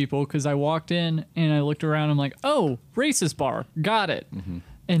judge people because I walked in and I looked around. I'm like, oh, racist bar. Got it.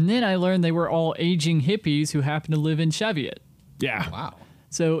 And then I learned they were all aging hippies who happened to live in Cheviot. Yeah. wow.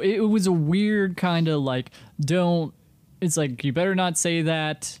 So it was a weird kind of like, it's like, you better not say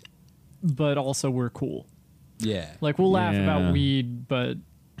that, but also we're cool. Yeah. Like, we'll laugh Yeah. about weed, but,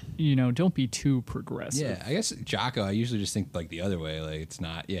 don't be too progressive. Yeah, I guess Jocko, I usually just think like the other way. Like it's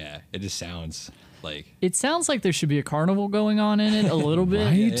not, it just sounds like. It sounds like there should be a carnival going on in it a little bit.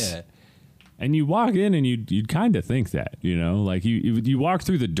 Right? Yeah. And you walk in and you'd kind of think that, like you walk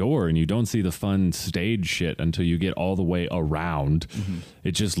through the door and you don't see the fun stage shit until you get all the way around.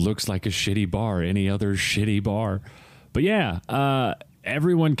 It just looks like a shitty bar, any other shitty bar. But yeah,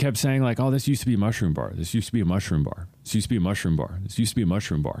 everyone kept saying like, oh, this used to be a mushroom bar. This used to be a mushroom bar. This used to be a mushroom bar. This used to be a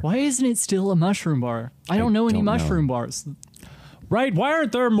mushroom bar. Why isn't it still a mushroom bar? I don't know any don't know. mushroom bars. Right? Why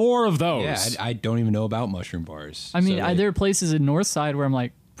aren't there more of those? Yeah, I don't even know about mushroom bars. I mean, So, like, there are places in Northside where I'm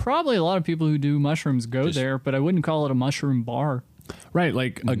like, probably a lot of people who do mushrooms go there, but I wouldn't call it a mushroom bar. Right,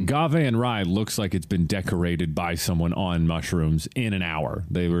 like Agave and Rye looks like it's been decorated by someone on mushrooms in an hour.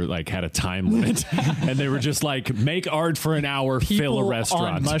 They were like had a time limit, and they were just like, make art for an hour, fill a People on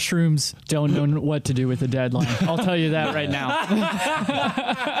restaurant. mushrooms don't know what to do with a deadline. I'll tell you that right now.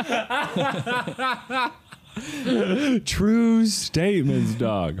 True statements,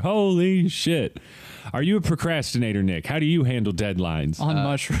 dog. Holy shit. Are you a procrastinator, Nick? How do you handle deadlines? On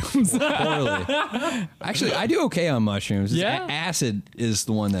mushrooms. poorly. Actually, I do okay on mushrooms. Yeah? Acid is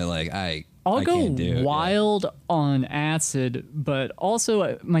the one that like I'll I go can't do. wild on acid, but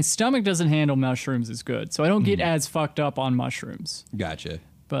also my stomach doesn't handle mushrooms as good, so I don't get as fucked up on mushrooms. Gotcha.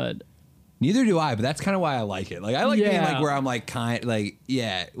 But Neither do I, but that's kind of why I like it. Like I like being Yeah. like where I'm like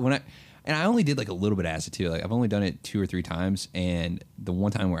and I only did like a little bit of acid too. Like I've only done it 2 or 3 times, and the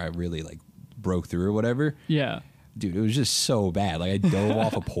one time where I really like broke through or whatever, yeah, dude, it was just so bad. Like I dove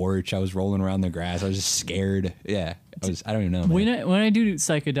off a porch, I was rolling around the grass, I was just scared. Yeah, I don't even know. Man. when I do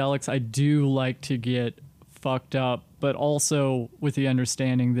psychedelics, I do like to get fucked up, but also with the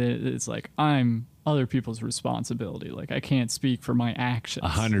understanding that it's like I'm other people's responsibility. Like I can't speak for my actions.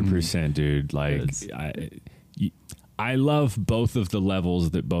 100%, dude. Like, I love both of the levels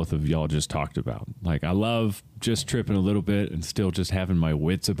that both of y'all just talked about. Like, I love just tripping a little bit and still just having my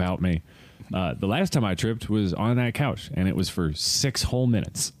wits about me. The last time I tripped was on that couch, and it was for 6 whole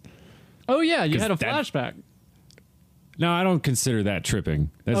minutes. Oh yeah, you 'Cause had a that- flashback. No, I don't consider that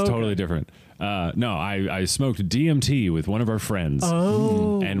tripping. That's Okay. totally different. No, I smoked DMT with one of our friends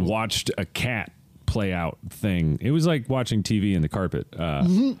and watched a cat play out thing. It was like watching TV in the carpet.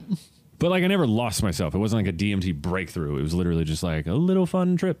 But like I never lost myself. It wasn't like a DMT breakthrough. It was literally just like a little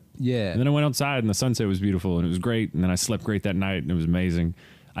fun trip. Yeah. And then I went outside and the sunset was beautiful and it was great. And then I slept great that night and it was amazing.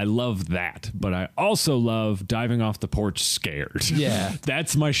 I love that, but I also love diving off the porch scared. Yeah.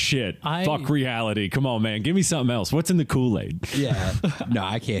 That's my shit. I- Fuck reality. Come on, man. Give me something else. What's in the Kool-Aid? Yeah. No,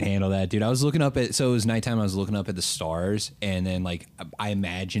 I can't handle that, dude. I was looking up at, so it was nighttime. I was looking up at the stars, and then like I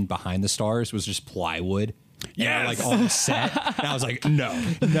imagined behind the stars was just plywood. Yeah, Yes! like on the set. And I was like, no.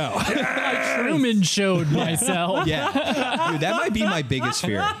 Truman showed myself. Yeah. Dude, that might be my biggest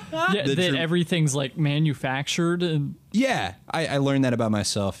fear. Yeah, The that tru- everything's like manufactured and Yeah. I learned that about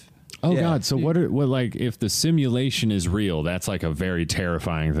myself. Oh Yeah. God! So what like if the simulation is real? That's like a very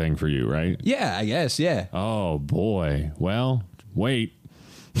terrifying thing for you, right? Yeah, I guess. Yeah. Oh boy. Well, wait.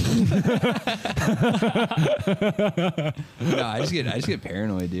 No, I just get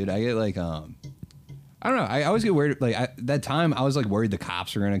paranoid, dude. I get like I don't know. I always get worried. Like that time, I was like worried the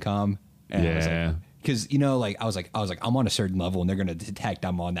cops were gonna come. And I was Yeah. like, because I was like I'm on a certain level and they're gonna detect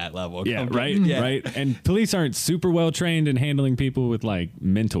I'm on that level. Yeah, Come get right, me. Yeah. right. And police aren't super well trained in handling people with like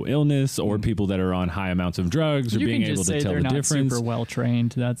mental illness or people that are on high amounts of drugs or you being can able just to say tell they're the not difference. super well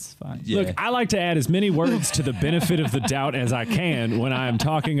trained. That's fine. Yeah. Look, I like to add as many words to the benefit of the doubt as I can when I am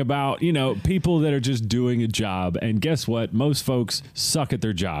talking about, people that are just doing a job. And guess what? Most folks suck at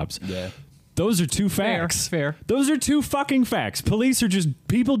their jobs. Yeah. Those are two facts. Fair. Those are two fucking facts. Police are just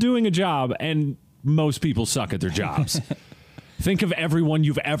people doing a job, and most people suck at their jobs. Think of everyone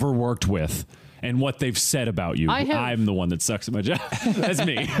you've ever worked with and what they've said about you. I'm the one that sucks at my job. That's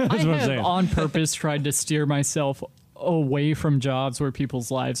me. That's I what I'm have saying. on purpose tried to steer myself away from jobs where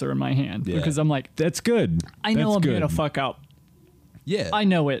people's lives are in my hand Yeah. because I'm like, That's good. I know That's I'm good. gonna fuck up. Yeah. I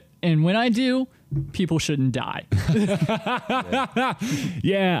know it, and when I do, people shouldn't die.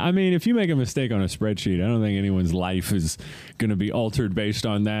 Yeah, I mean, if you make a mistake on a spreadsheet, I don't think anyone's life is going to be altered based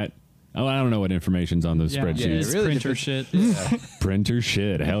on that. Oh, I don't know what information's on those Yeah, spreadsheets. it's really printer shit. Printer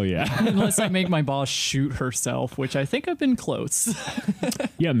shit. Hell yeah. Unless I make my boss shoot herself, which I think I've been close.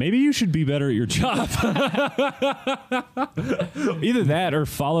 Yeah, maybe you should be better at your job. Either that or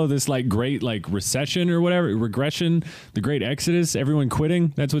follow this like great like recession or whatever, regression, the great exodus, everyone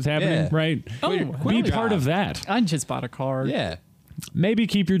quitting. That's what's happening, Yeah. right? Be part of that. I just bought a car. Yeah. Maybe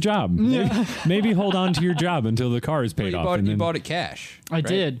keep your job. Maybe hold on to your job until the car is paid You off. bought, and you then- bought it cash. I right?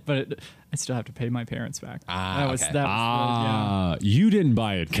 did, but I still have to pay my parents back. Ah, okay. You didn't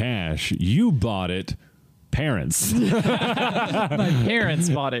buy it cash. You bought it parents. My parents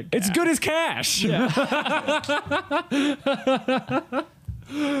bought it. It's good as cash.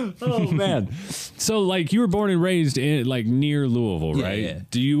 Oh man. So like you were born and raised in like near Louisville, Yeah, right? yeah.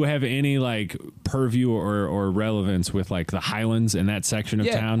 Do you have any like purview or relevance with like the Highlands in that section of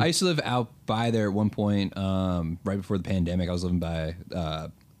Yeah. town? I used to live out by there at one point, right before the pandemic. I was living by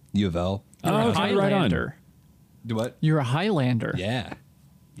U of L. You're Oh, a okay, right on. Highlander. Do what? You're a Highlander. Yeah.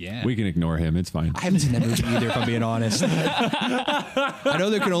 Yeah. We can ignore him. It's fine. I haven't seen that movie either, if I'm being honest. I know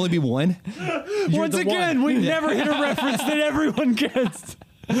there can only be one. Once again, we never hit a reference that everyone gets.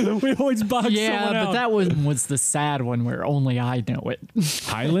 We always box someone Yeah, out. but that one was the sad one where only I know it.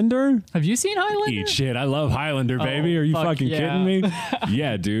 Highlander? Have you seen Highlander? Eat shit. I love Highlander, baby. Are you fuck fucking yeah. kidding me?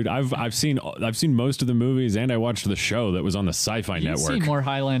 Yeah, dude. I've seen most of the movies and I watched the show that was on the Sci-Fi You've Network. seen more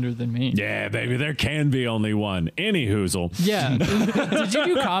Highlander than me. Yeah, baby. There can be only one. Any hoozle. Yeah. Did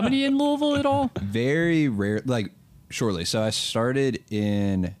you do comedy in Louisville at all? Very rare, like shortly. So I started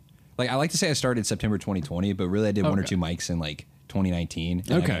in, like, I like to say I started September 2020, but really I did one or Okay. two mics in like 2019.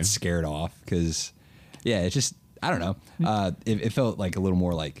 And I Okay. got scared off because, yeah, it's just, I don't know. It felt like a little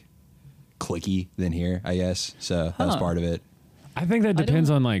more like clicky than here, I guess. So that was part of it. I think that I depends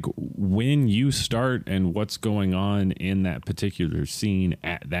don't- on like when you start and what's going on in that particular scene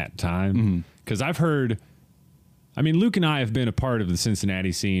at that time. Because I've heard, I mean, Luke and I have been a part of the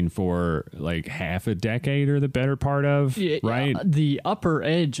Cincinnati scene for like half a decade or the better part of, Yeah, right? the upper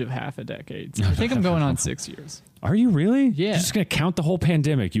edge of half a decade. I think I'm going on 6 years. Are you really? Yeah. You're just going to count the whole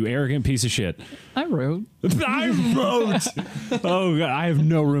pandemic, you arrogant piece of shit. I wrote. I wrote. Oh, God. I have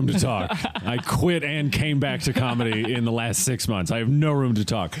no room to talk. I quit and came back to comedy in the last 6 months. I have no room to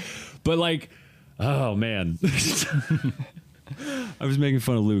talk. But, like, oh, man. I was making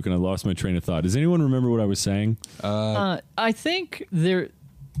fun of Luke and I lost my train of thought. Does anyone remember what I was saying? I think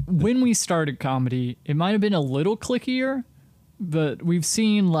when we started comedy, it might have been a little clickier, but we've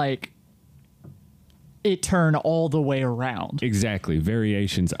seen like it turn all the way around. Exactly.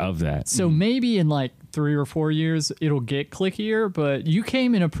 Variations of that. So maybe in like 3 or 4 years, it'll get clickier, but you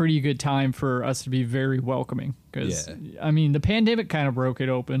came in a pretty good time for us to be very welcoming. Because, Yeah. I mean, the pandemic kind of broke it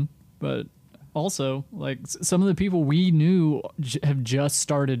open, but also, like, some of the people we knew have just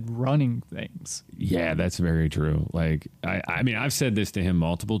started running things. Yeah, that's very true. Like, I mean, I've said this to him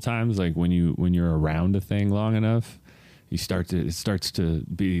multiple times. Like, when you're around a thing long enough, it starts to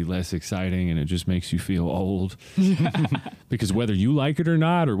be less exciting, and it just makes you feel old. Because whether you like it or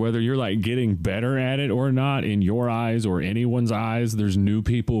not, or whether you're like getting better at it or not, in your eyes or anyone's eyes, there's new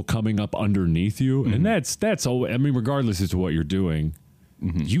people coming up underneath you, and that's all. I mean, regardless as to what you're doing,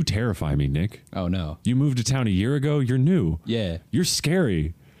 you terrify me, Nick. Oh no. You moved to town a year ago. You're new. Yeah. You're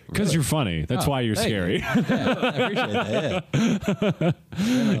scary. Because Really? you're funny. That's why you're thank scary. you. Yeah, I appreciate that.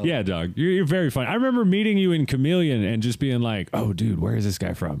 Yeah. Yeah, dog. You're very funny. I remember meeting you in Chameleon and just being like, oh, dude, where is this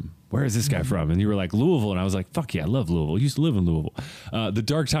guy from? Where is this guy from? And you were like, Louisville. And I was like, fuck yeah, I love Louisville. I used to live in Louisville. The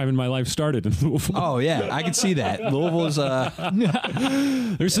dark time in my life started in Louisville. Oh yeah, I can see that. Louisville's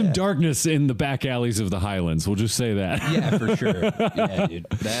There's some darkness in the back alleys of the Highlands. We'll just say that. yeah, for sure. Yeah, dude.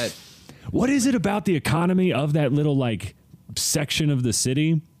 That What is it about the economy of that little like section of the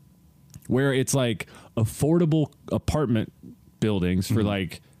city where it's like affordable apartment buildings for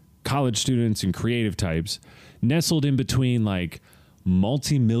like college students and creative types nestled in between like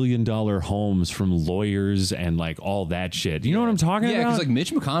multi-million-dollar homes from lawyers and like all that shit. You know what I'm talking yeah, about? because like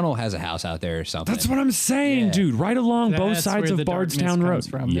Mitch McConnell has a house out there or something. That's what I'm saying, Yeah. dude. Right along both That's sides where of the darkness Bardstown Road. comes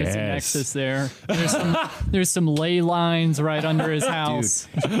from. There's a nexus there. There's some ley lines right under his house.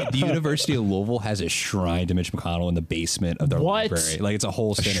 The University of Louisville has a shrine to Mitch McConnell in the basement of their What? library. Like it's a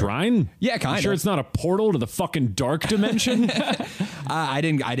whole A center. shrine? Yeah, kinda. You sure it's not a portal to the fucking dark dimension? I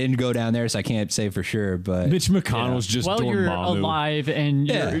didn't go down there, so I can't say for sure. But Mitch McConnell's just Well, you're Dormammu. alive, and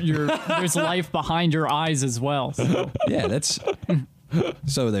Yeah. there's life behind your eyes as well. So. yeah, that's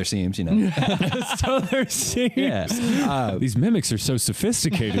so there seems, you know. So there seems. Yeah, These mimics are so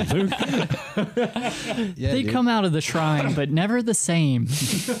sophisticated, Luke. yeah. They dude. come out of the shrine, but never the same.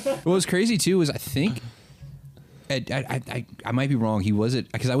 What was crazy too is I think. I might be wrong. He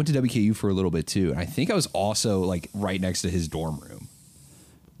wasn't because I went to WKU for a little bit too, and I think I was also like right next to his dorm room.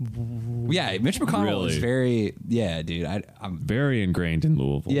 Yeah, Mitch McConnell was Really? very dude. I'm Very ingrained in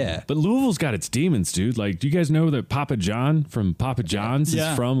Louisville. Yeah. But Louisville's got its demons, dude. Like, do you guys know that Papa John from Papa John's Yeah.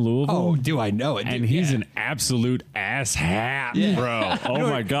 is from Louisville? oh, do I know it? and dude? he's Yeah. an absolute ass hat, Yeah. bro.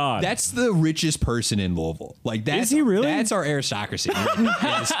 Oh my God. That's the richest person in Louisville. Like that's Is he really? That's our aristocracy.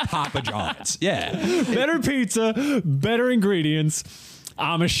 Is Papa John's. Yeah. better pizza, better ingredients.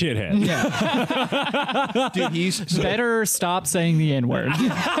 I'm a shithead. Yeah. Dude, he's Better stop saying the N-word.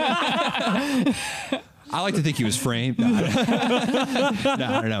 I like to think he was framed. No,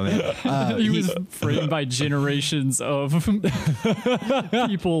 I don't know, man. He was framed by generations of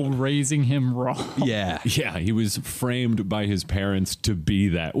people raising him wrong. Yeah. Yeah, he was framed by his parents to be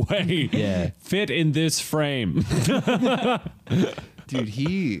that way. Yeah. Fit in this frame. Dude,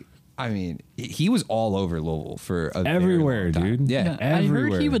 he was all over Louisville for a very Everywhere, long time. dude. Yeah. I heard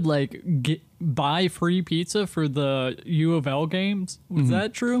Everywhere. he would like buy free pizza for the U of L games. Was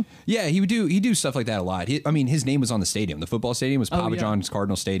that true? Yeah, he do stuff like that a lot. His name was on the stadium. The football stadium was Papa yeah. John's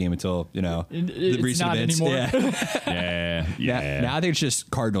Cardinal Stadium until, the It's recent not events. anymore. Yeah. Yeah. Now I think it's just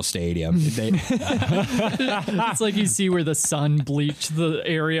Cardinal Stadium. It's like you see where the sun bleached the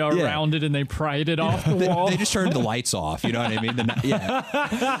area around it and they pried it off the wall. They just turned the lights off. You know what I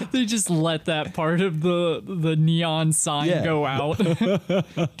mean? They just let that part of the neon sign Yeah. go out.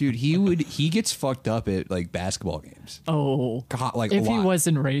 Dude, he gets fucked up at like basketball games. Oh, God, like if a he lot.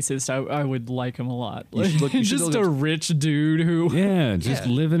 wasn't racist, I would like him a lot. You should look- you should Just look a at- rich dude who Yeah, just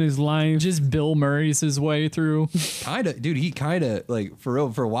Yeah. living his life. just Bill Murray's his way through. He kind of like for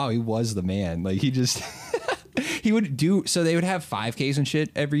real for a while he was the man. Like he just he would do so they would have 5Ks and shit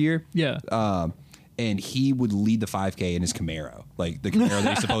every year. Yeah. And he would lead the 5K in his Camaro, like the Camaro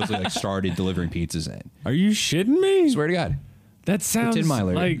that he supposedly like started delivering pizzas in. Are you shitting me? Swear to God. That sounds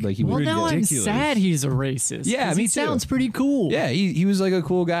Miler, like he Well, would- now I'm ridiculous. sad he's a racist. Yeah, 'cause me he too. sounds pretty cool. Yeah, he was like a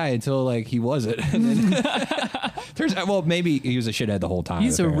cool guy until like he wasn't. And then, well, maybe he was a shithead the whole time.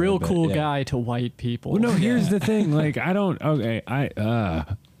 He's a apparently, real but, cool yeah. guy to white people. Well, no, here's the thing. Like, I don't. Okay,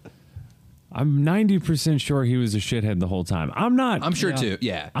 I'm 90% sure he was a shithead the whole time. I'm not. I'm sure Yeah. too.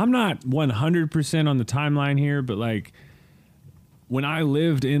 Yeah. I'm not 100% on the timeline here, but like when I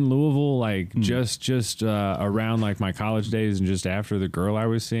lived in Louisville, like just around like my college days and just after the girl I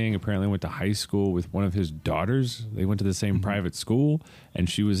was seeing apparently went to high school with one of his daughters. They went to the same private school, and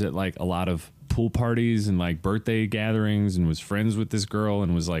she was at like a lot of pool parties and like birthday gatherings and was friends with this girl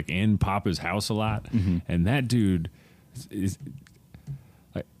and was like in Papa's house a lot. And that dude is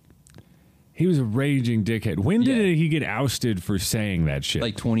like, he was a raging dickhead. When did Yeah. he get ousted for saying that shit?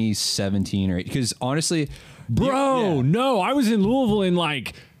 Like 2017 or because honestly, Bro, yeah. no, I was in Louisville in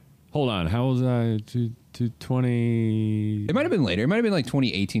like, hold on, how old was I? to 20. It might have been later. It might have been like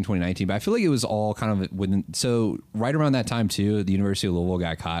 2018, 2019, but I feel like it was all kind of within. So right around that time too, the University of Louisville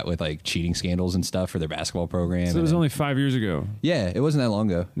got caught with like cheating scandals and stuff for their basketball program. So it was only 5 years ago. Yeah, it wasn't that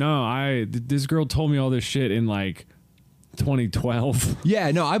long ago. No, this girl told me all this shit in like 2012.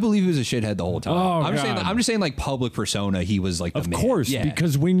 Yeah, no, I believe he was a shithead the whole time. Oh, I'm God. just saying like public persona, he was like the Of man. course, Yeah.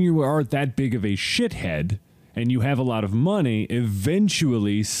 because when you are that big of a shithead and you have a lot of money,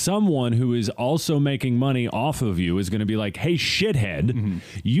 eventually someone who is also making money off of you is going to be like, hey, shithead,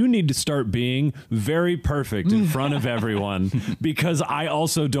 you need to start being very perfect in front of everyone because I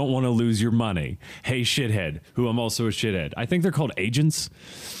also don't want to lose your money. Hey, shithead, who I'm also a shithead. I think they're called agents.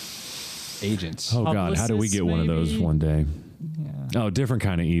 Agents. Oh, God, how do we get one of those maybe? one day? Yeah. Oh, different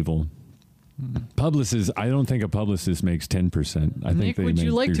kind of evil. Publicist, I don't think a publicist makes 10%. I think Nick, they would make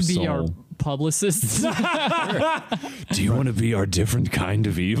you like your to be soul. our publicist? Do you want to be our different kind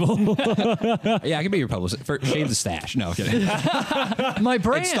of evil? Yeah, I can be your publicist. Shave the stash. No, I'm kidding. My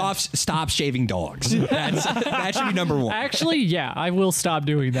brand. And stop shaving dogs. That should be number one. Actually, yeah, I will stop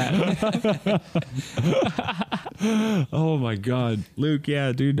doing that. Oh my God, Luke.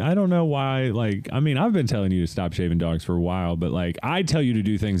 Yeah, dude. I don't know why. Like, I mean, I've been telling you to stop shaving dogs for a while, but like, I tell you to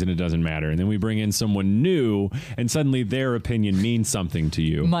do things and it doesn't matter, and then we bring in someone new, and suddenly their opinion means something to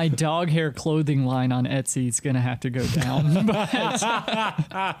you. My dog hair clothing line on Etsy is gonna have to go down. But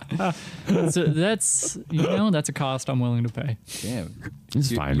so that's that's a cost I'm willing to pay. Damn.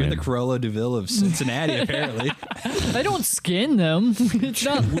 It's fine, You're man. the Corolla DeVille of Cincinnati, apparently. I don't skin them. It's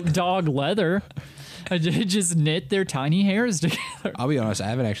not dog leather. I just knit their tiny hairs together. I'll be honest, I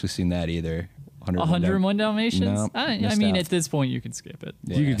haven't actually seen that either. 101 Dalmatians? No, I missed mean, out. at this point, you can skip it.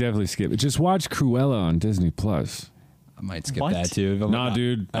 Yeah. You could definitely skip it. Just watch Cruella on Disney Plus. I might skip What? that too. Nah,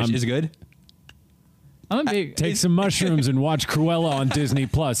 dude. Is it good? I'm a big. Take some mushrooms and watch Cruella on Disney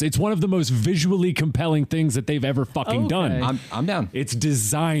Plus. It's one of the most visually compelling things that they've ever fucking Okay. done. I'm down. It's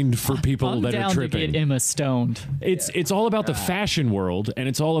designed for people I'm that down are to tripping. get Emma stoned. It's all about the fashion world, and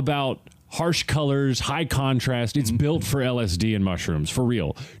it's all about harsh colors, high contrast. It's built for LSD and mushrooms, for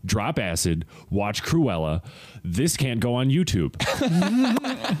real. Drop acid, watch Cruella. This can't go on YouTube.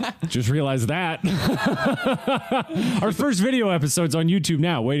 Just realize that. Our first video episode's on YouTube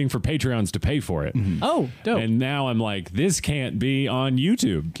now, waiting for Patreons to pay for it. Oh, dope. And now I'm like, this can't be on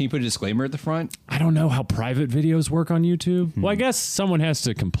YouTube. Can you put a disclaimer at the front? I don't know how private videos work on YouTube. Well, I guess someone has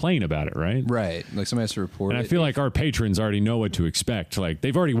to complain about it, right? Right. Like somebody has to report And I it. feel like our patrons already know what to expect. Like,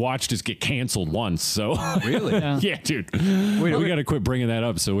 they've already watched us get canceled once. So, Really? yeah, dude. We got to quit bringing that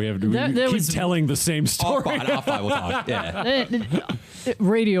up. So we have to That keep was- telling the same story. Off by, we'll talk. Yeah.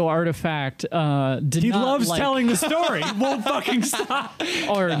 Radio Artifact did He not loves like telling the story. He won't fucking stop.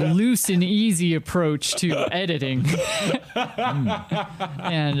 our loose and easy approach to editing.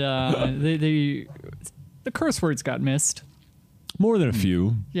 And the curse words got missed. More than a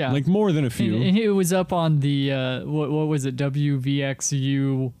few. Yeah. Like, more than a few. And it was up on the what was it,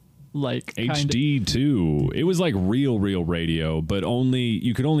 WVXU, like HD too. It was like real radio, but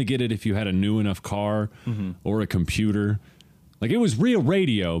you could only get it if you had a new enough car or a computer. Like, it was real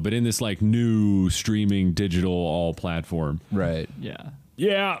radio, but in this like new streaming digital all platform. Right. Yeah.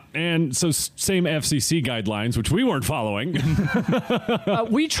 Yeah, and so same FCC guidelines, which we weren't following.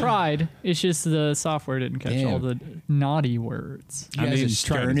 We tried. It's just the software didn't catch Damn. all the naughty words. You guys are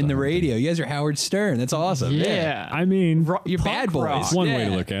Stern in the radio. You guys are Howard Stern. That's awesome. Yeah. I mean, You're Punk bad boys. rock. it's one way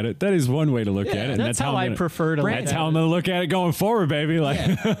to Yeah. look at it. That is one way to look at it. And That's how I'm I gonna- prefer to look That's at how it. I'm going to look at it going forward, baby. Like,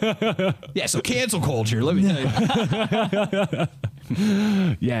 Yeah, so cancel culture. Let me tell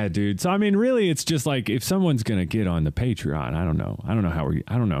you. yeah, dude. So I mean, really, it's just like, if someone's gonna get on the Patreon, I don't know how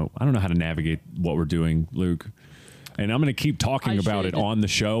to navigate what we're doing, Luke. And I'm gonna keep talking I about it should- on the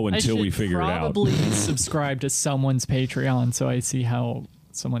show I until we should figure it out. probably subscribe to someone's Patreon so I see how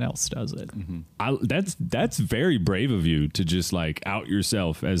someone else does it. That's very brave of you to just like out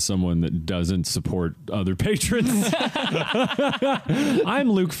yourself as someone that doesn't support other patrons.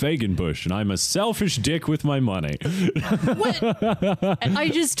 I'm Luke Fagenbush, and I'm a selfish dick with my money. I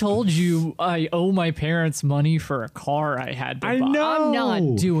just told you I owe my parents money for a car I had to I buy. know. I'm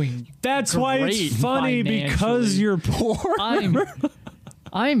not doing That's why great it's funny, because financially. you're poor.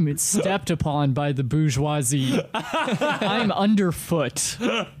 I'm stepped upon by the bourgeoisie. I'm underfoot.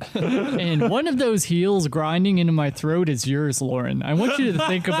 And one of those heels grinding into my throat is yours, Lauren. I want you to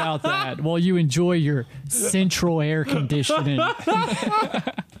think about that while you enjoy your central air conditioning.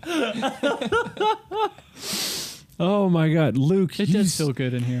 Oh my God, Luke! It does feel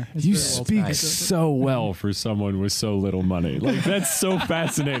good in here. It's You very well speak put. so well for someone with so little money. Like, that's so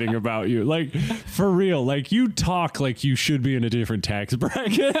fascinating about you. Like, for real. Like, you talk like you should be in a different tax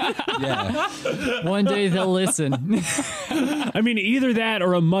bracket. Yeah. One day they'll listen. I mean, either that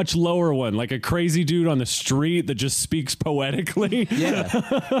or a much lower one, like a crazy dude on the street that just speaks poetically.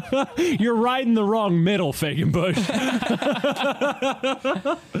 Yeah. You're riding the wrong middle, Fagenbush.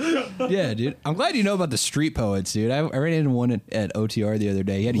 Yeah, dude. I'm glad you know about the street poets, dude. I ran into one at OTR the other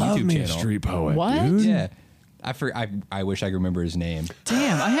day. He had a Love YouTube me a channel. street poet, What? dude. Yeah. I wish I could remember his name.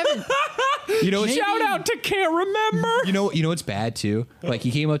 Damn, I haven't. You know, it's, Shout out to Can't Remember. you know what's bad too? Like,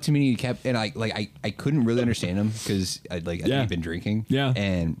 he came up to me and he kept, and I couldn't really understand him because I think Yeah. he'd been drinking. Yeah.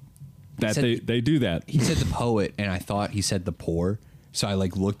 And That said- they do that. he said the poet, and I thought he said the poor. So I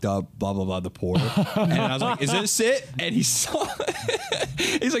looked up blah blah blah the poor, and I was like, "Is this it?" And he saw,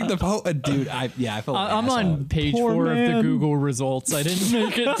 he's like the poet, dude. I felt. Like I'm an on asshole. page Poor 4 of the man. Google results. I didn't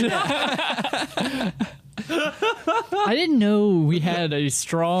make it. I didn't know we had a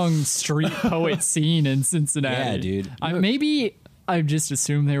strong street poet scene in Cincinnati. Yeah, dude. Maybe I just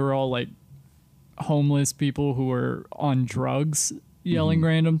assumed they were all like homeless people who were on drugs yelling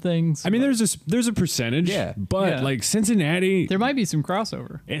random things. I mean, there's a percentage, Yeah. but Yeah. like Cincinnati, There might be some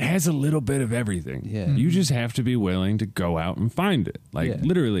crossover. it has a little bit of everything. Yeah. You just have to be willing to go out and find it. Like, Yeah.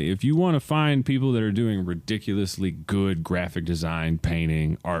 literally, if you want to find people that are doing ridiculously good graphic design,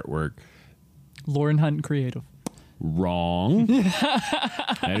 painting, artwork, Lauren Hunt Creative. wrong.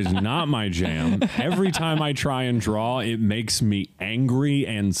 That is not my jam. Every time I try and draw, it makes me angry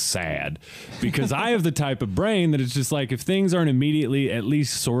and sad because I have the type of brain that it's just like, if things aren't immediately at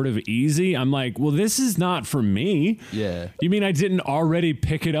least sort of easy, I'm like, well, this is not for me. Yeah. You mean I didn't already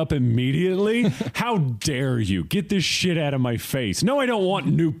pick it up immediately? How dare you? Get this shit out of my face. No, I don't want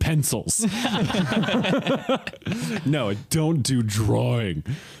new pencils. No, I don't do drawing.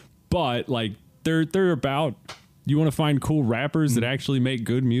 But like, they're about, you want to find cool rappers that actually make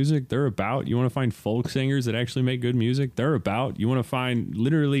good music, they're about. You want to find folk singers that actually make good music, they're about. You want to find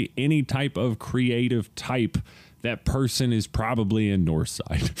literally any type of creative type, that person is probably in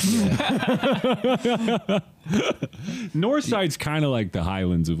Northside. Northside's kind of like the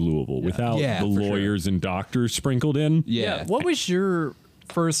Highlands of Louisville without Yeah, the for sure. lawyers and doctors sprinkled in. Yeah. What was your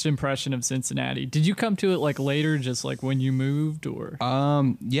first impression of Cincinnati? Did you come to it like later, just like when you moved, or?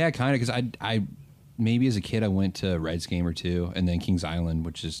 Yeah, kind of, because I maybe as a kid I went to Reds game or two, and then Kings Island,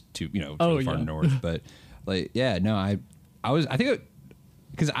 which is really far yeah. north. But like, yeah, no, I think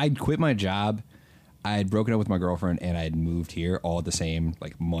because I'd quit my job, I had broken up with my girlfriend, and I had moved here all at the same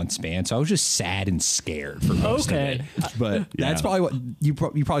month span. So I was just sad and scared for most Okay. of it. But that's Yeah. probably what you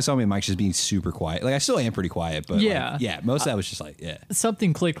probably saw me and Mike just being super quiet. Like, I still am pretty quiet, but Yeah. most of that was just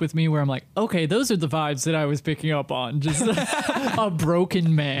Something clicked with me where I'm like, okay, those are the vibes that I was picking up on. Just a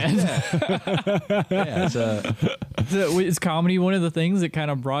broken man. yeah. So, So is comedy one of the things that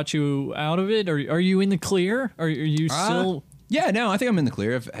kind of brought you out of it? Or are you in the clear? Or are you still? yeah, no, I think I'm in the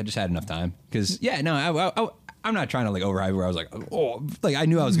clear. I just had enough time because I'm not trying to overhype where I was like, oh, like I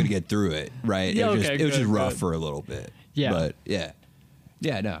knew I was gonna get through it, right? Yeah, it was okay, just good, rough good. for a little bit. Yeah. But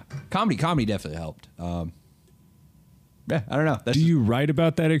no, comedy definitely helped. Yeah, I don't know. That's Do you write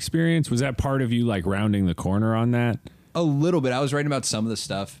about that experience? Was that part of you like rounding the corner on that? a little bit. I was writing about some of the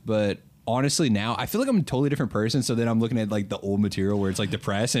stuff, but honestly, now I feel like I'm a totally different person. So then I'm looking at the old material where it's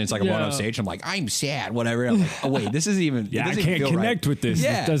depressed and it's like I'm on Yeah. stage. I'm like, I'm sad, whatever. I'm like, oh wait, this isn't even. Yeah, it I doesn't can't feel connect right. with this.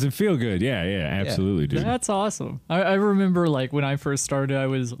 Yeah. This doesn't feel good. Yeah, absolutely, dude. That's awesome. I remember like when I first started, I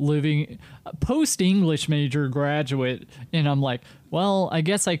was living post-English major graduate, and I'm like, well, I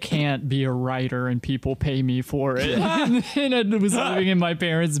guess I can't be a writer and people pay me for it. And I was living in my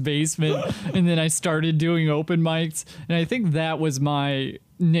parents' basement, and then I started doing open mics, and I think that was my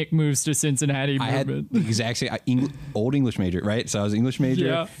Nick moves to Cincinnati I had movement. the exact same old English major, right? So I was an English major.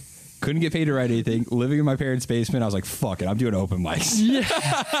 Yeah. Couldn't get paid to write anything. Living in my parents' basement, I was like, "Fuck it, I'm doing open mics."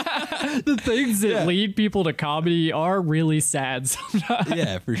 The things that lead people to comedy are really sad sometimes.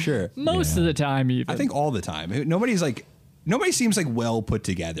 Yeah, for sure. Most of the time, even. I think all the time. Nobody seems like well put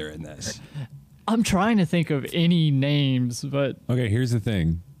together in this. I'm trying to think of any names, but Okay, here's the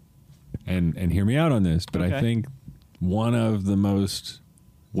thing, and hear me out on this, but I Okay. think one of the most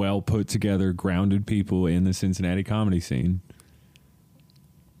well put together, grounded people in the Cincinnati comedy scene,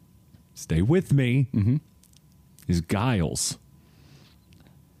 stay with me, is Giles.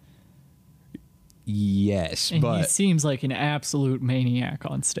 Yes, and he but seems like an absolute maniac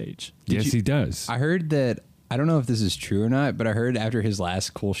on stage. Yes, you- he does. I heard that. I don't know if this is true or not, but I heard after his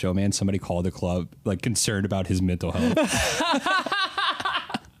last Cool Showman, somebody called the club concerned about his mental health.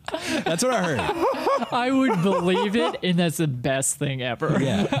 That's what I heard. I would believe it, and that's the best thing ever.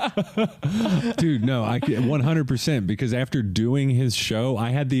 Yeah. Dude, no, I can 100% because after doing his show, I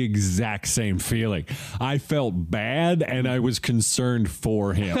had the exact same feeling. I felt bad and I was concerned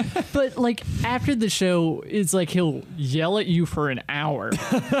for him. But like after the show, it's like he'll yell at you for an hour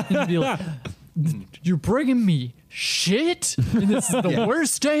and be like, "You're bringing me shit, and this is the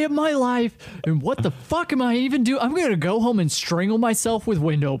worst day of my life. And what the fuck am I even doing? I'm gonna go home and strangle myself with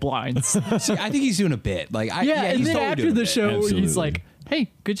window blinds." See, I think he's doing a bit. Like, And he's then totally after doing a the bit. show, Absolutely. he's like,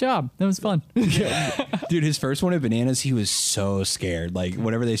 "Hey, good job. That was fun." Dude, his first one at Bananas, he was so scared. Like,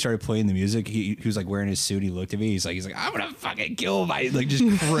 whenever they started playing the music, he was like wearing his suit. He looked at me. He's like, I'm gonna fucking kill my, like, just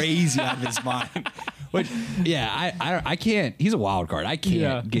crazy out of his mind. Which, yeah, I can't. He's a wild card. I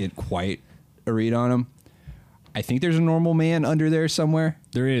can't get quite a read on him. I think there's a normal man under there somewhere.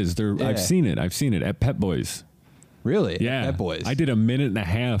 There is. Yeah. I've seen it at Pep Boys. Really? Yeah. Pep Boys. I did a minute and a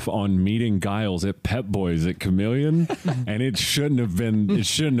half on meeting Giles at Pep Boys at Chameleon, and it shouldn't have done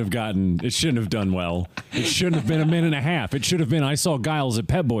well. It shouldn't have been a minute and a half. It should have been, I saw Giles at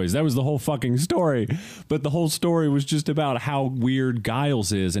Pep Boys. That was the whole fucking story. But the whole story was just about how weird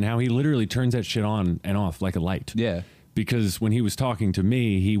Giles is and how he literally turns that shit on and off like a light. Yeah. Because when he was talking to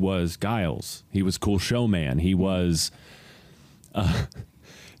me, he was Giles. He was Cool Showman. He was...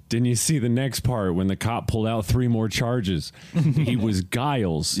 didn't you see the next part when the cop pulled out 3 more charges? He was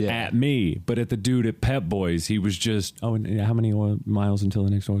Giles at me, but at the dude at Pep Boys, he was just, and how many miles until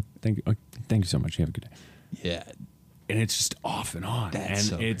the next one? Thank you so much. You have a good day. Yeah. And it's just off and on. That's and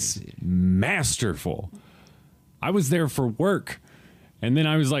so it's crazy. masterful. I was there for work. And then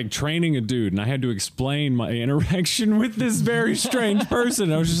I was like training a dude, and I had to explain my interaction with this very strange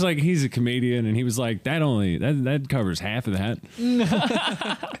person. I was just like, he's a comedian, and he was like, that covers half of that.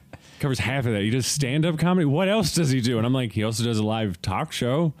 Covers half of that. He does stand-up comedy. What else does he do? And I'm like, he also does a live talk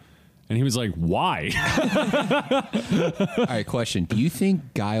show. And he was like, why? All right, question. Do you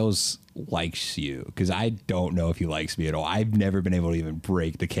think Giles likes you? Because I don't know if he likes me at all. I've never been able to even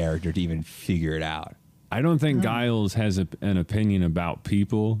break the character to even figure it out. I don't think Giles has an opinion about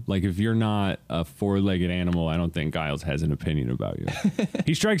people. Like, if you're not a 4-legged animal, I don't think Giles has an opinion about you.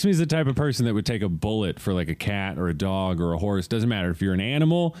 He strikes me as the type of person that would take a bullet for like a cat or a dog or a horse. Doesn't matter. If you're an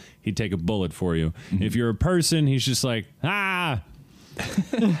animal, he'd take a bullet for you. Mm-hmm. If you're a person, he's just like, ah.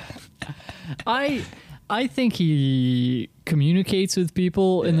 I think he communicates with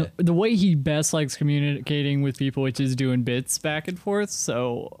people in the way he best likes communicating with people, which is doing bits back and forth.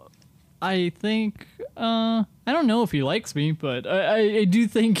 So I think I don't know if he likes me, but I do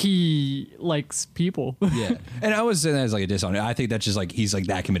think he likes people. Yeah, and I was saying that as like a diss on it. I think that's just like he's like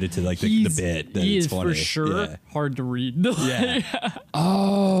that committed to like the bit. That He it's is funny. for sure hard to read. Yeah,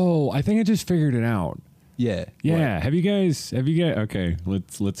 Oh, I think I just figured it out. yeah, Yeah. Have you guys? Okay,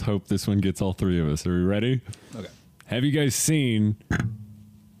 let's hope this one gets all 3 of us. Are we ready? Okay. Have you guys seen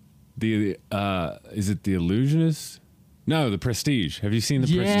the? Is it The Illusionist? No, The Prestige. Have you seen The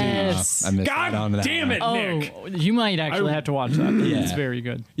Yes. Prestige? I missed God out on that damn one. it, Nick! Oh, you might actually have to watch that. Yeah. It's very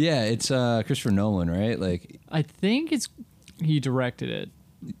good. Yeah, it's Christopher Nolan, right? Like, I think he directed it.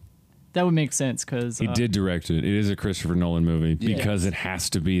 That would make sense because He did direct it. It is a Christopher Nolan movie because it has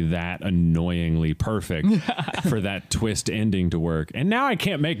to be that annoyingly perfect for that twist ending to work. And now I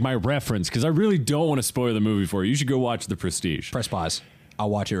can't make my reference because I really don't want to spoil the movie for you. You should go watch The Prestige. press pause. I'll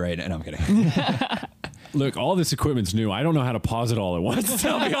watch it right now. No, I'm kidding. Look, all this equipment's new. I don't know how to pause it all at once.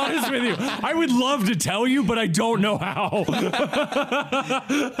 I'll be honest with you. I would love to tell you, but I don't know how.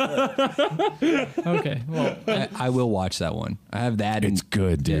 okay. Well, I will watch that one. I have that. It's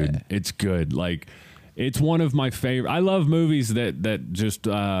good, dude. Yeah. It's good. Like, it's one of my favorite. I love movies that just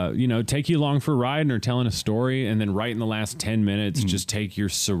take you along for a ride and are telling a story, and then right in the last 10 minutes, just take your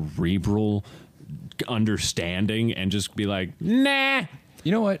cerebral understanding and just be like, nah.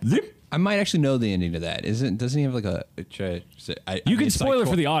 You know what? Zip. I might actually know the ending to that. Doesn't he have like a? You can spoil it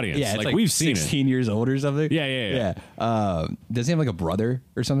for the audience. Yeah, it's like we've seen 16 years old or something. Yeah. Does he have like a brother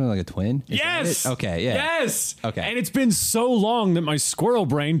or something, like a twin? Is that Yes. it? Okay. Yeah. Yes. Okay. And it's been so long that my squirrel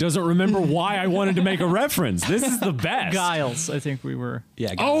brain doesn't remember why I wanted to make a reference. This is the best. Giles, I think we were.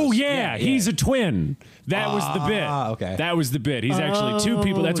 Yeah. Oh Giles. yeah, he's a twin. That was the bit. Okay. That was the bit. He's actually 2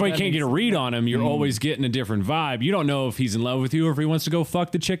 people. That's why you that can't get a makes read on him. You're always getting a different vibe. You don't know if he's in love with you or if he wants to go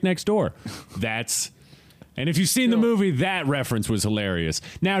fuck the chick next door. And if you've seen the movie, that reference was hilarious.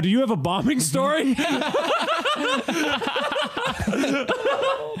 Now, do you have a bombing story?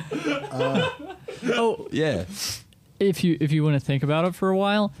 Oh, Yeah. if you want to think about it for a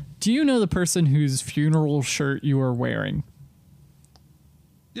while, do you know the person whose funeral shirt you are wearing?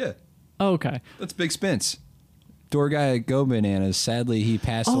 Yeah. Okay. That's Big Spence. door guy at Go Bananas. Sadly, he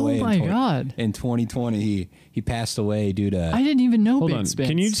passed away. Oh my God. In 2020, he passed away due to. I didn't even know Hold Big on. Spence.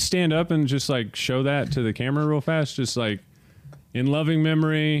 Can you stand up and just like show that to the camera real fast? Just like in loving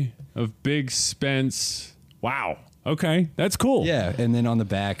memory of Big Spence. Wow. Okay, that's cool. Yeah, and then on the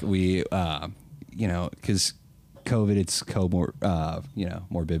back we, because COVID, it's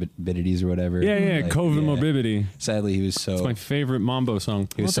morbidities or whatever. Yeah. Like, COVID morbidity. Sadly, he was so. It's my favorite Mambo song.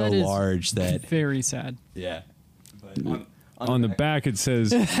 He was Well, so that is large that. Very sad. Yeah. But On the back it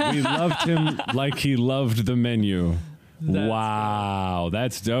says, "We loved him like he loved the menu." Wow,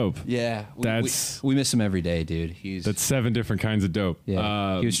 that's dope. Yeah, we miss him every day, dude. That's 7 different kinds of dope.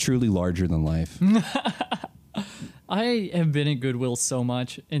 Yeah, he was truly larger than life. I have been at Goodwill so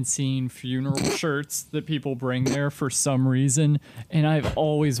much and seen funeral shirts that people bring there for some reason, and I've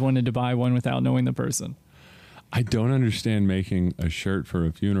always wanted to buy one without knowing the person. I don't understand making a shirt for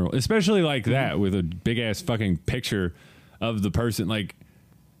a funeral, especially like that with a big ass fucking picture of the person. Like,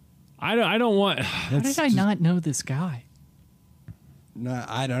 I don't want. How did I not know this guy? No,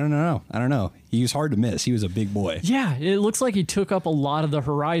 I don't know. He was hard to miss. He was a big boy. Yeah, it looks like he took up a lot of the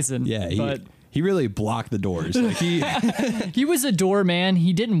horizon. Yeah, but he really blocked the doors. Like he was a doorman.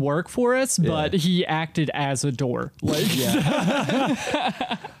 He didn't work for us, but he acted as a door. Like,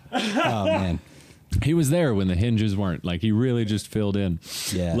 oh man. He was there when the hinges weren't. Like, he really just filled in.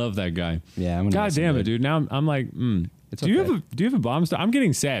 Yeah. Love that guy. Yeah, I'm gonna God miss him, damn it, dude. Now I'm like, It's do you okay. have a bomb stop? I'm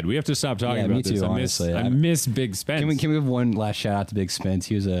getting sad. We have to stop talking Yeah, about me this. too, I honestly. I miss Big Spence. Can we give one last shout out to Big Spence?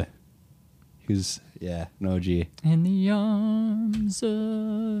 He was an OG. in the arms of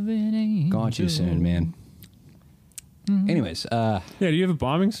an angel. Gone too soon, man. Anyways, Yeah, do you have a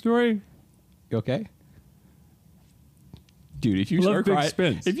bombing story? you okay? Dude, if you Love start Big crying,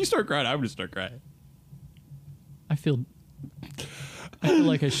 Spence. if you start crying, I'm gonna start crying. I feel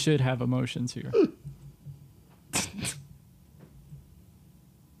like I should have emotions here.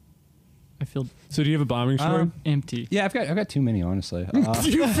 I feel So do you have a bombing story? empty. Yeah, I've got too many, honestly.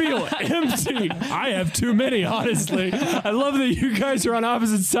 You feel empty. I have too many, honestly. I love that you guys are on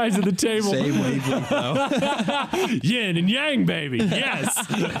opposite sides of the table. Same wavelength, though. Yin and yang, baby. Yes.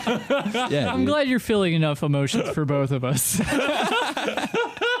 Yeah, I'm dude. glad you're feeling enough emotions for both of us.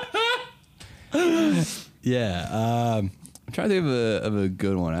 Yeah, I'm trying to think of a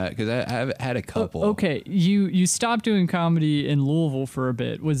good one because I've had a couple. Okay, you stopped doing comedy in Louisville for a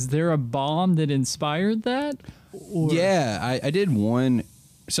bit. Was there a bomb that inspired that? Or- Yeah, I did one.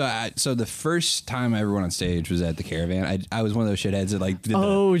 So the first time I ever went on stage was at the Caravan. I was one of those shitheads that like did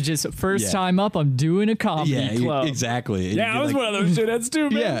Just first Yeah. time up, I'm doing a comedy club. exactly. Yeah, I was one of those shitheads too,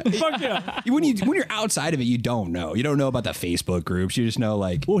 man. Yeah. Fuck yeah. When you're outside of it, you don't know. You don't know about the Facebook groups. You just know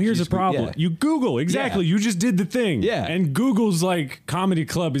like. Well, here's you the problem. Yeah. You Google. Exactly. Yeah. You just did the thing. Yeah. And Google's like, comedy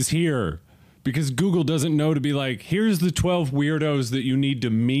club is here. Because Google doesn't know to be like, here's the 12 weirdos that you need to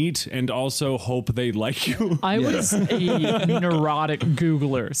meet and also hope they like you. I was a neurotic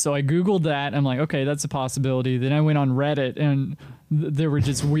Googler, so I Googled that. I'm like, okay, that's a possibility. Then I went on Reddit, and there were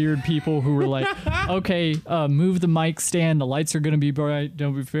just weird people who were like, okay, move the mic stand. The lights are going to be bright.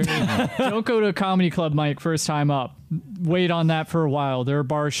 Don't be fair. Don't go to a comedy club mic first time up. Wait on that for a while. There are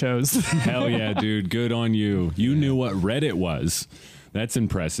bar shows. Hell yeah, dude. Good on you. You knew what Reddit was. That's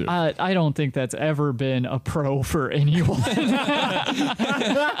impressive. I don't think that's ever been a pro for anyone.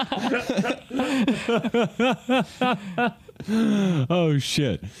 Oh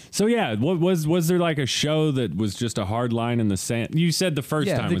shit. So yeah, what was there like a show that was just a hard line in the sand? You said the first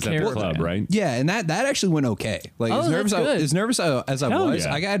Yeah, time the was at the Caravan. club, right? Yeah, and that actually went okay. Like Oh, that's good. as nervous as I Hell was,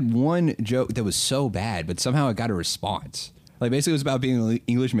 yeah. I got one joke that was so bad, but somehow I got a response. Like basically, it was about being an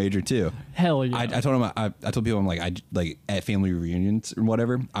English major too. Hell yeah. I told him I told people I'm like at family reunions or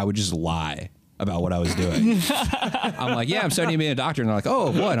whatever, I would just lie about what I was doing. I'm like, yeah, I'm studying to be a doctor, and they're like,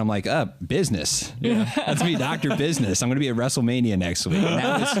 oh, what? I'm like, business. Yeah, that's me, Dr. Business. I'm going to be at WrestleMania next week.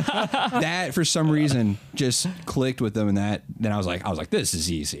 And that for some reason just clicked with them, and then I was like, this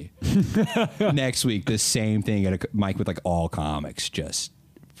is easy. Next week, the same thing at a mic with like all comics, just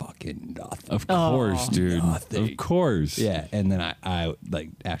fucking nothing. Of course, dude. Nothing. Of course. Yeah, and then I like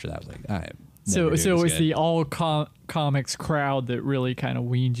after that I was like, all right. So it was the all comics crowd that really kind of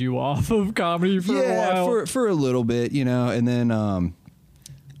weaned you off of comedy for a while. for a little bit, you know, and then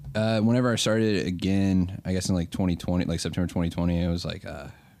whenever I started again, I guess in like 2020, like September 2020, it was like there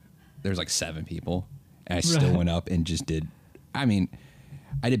was like 7 people, and I still Right. went up and just did. I mean,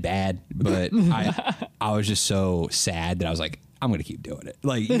 I did bad, but I was just so sad that I was like, I'm gonna keep doing it.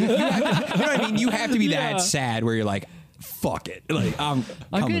 Like, you know what I mean? You have to be Yeah. that sad where you're like, fuck it. Like I'm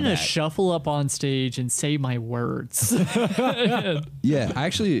gonna back. shuffle up on stage and say my words. Yeah,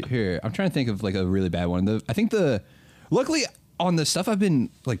 actually, here I'm trying to think of like a really bad one. Luckily on the stuff I've been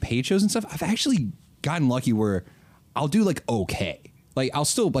like paid shows and stuff, I've actually gotten lucky where I'll do like okay. Like I'll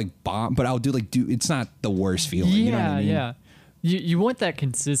still like bomb, but I'll do it's not the worst feeling. You know what I mean? Yeah. You want that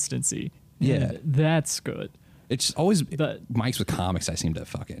consistency. Yeah. And that's good. It's always But- mics with comics. I seem to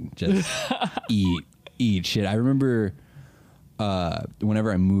fucking just eat shit. I remember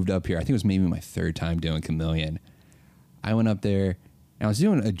whenever I moved up here, I think it was maybe my third time doing Chameleon. I went up there and I was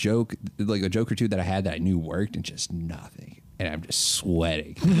doing a joke or two that I had that I knew worked, and just nothing. And I'm just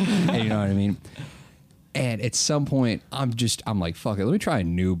sweating. And you know what I mean? And at some point, I'm like, fuck it, let me try a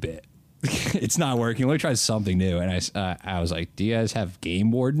new bit. It's not working. Let me try something new. And I was like, do you guys have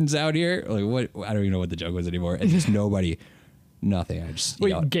game wardens out here? Like, what? I don't even know what the joke was anymore. And just nobody, nothing. I just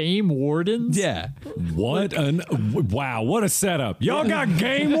Wait, game wardens? yeah. Wow, what a setup. Y'all got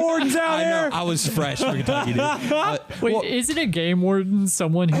game wardens out I here? know. I was fresh from Kentucky, dude. Wait, isn't a game warden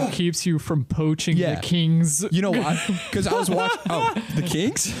someone who keeps you from poaching Yeah. the kings? You know why? Because I was watching. Oh, the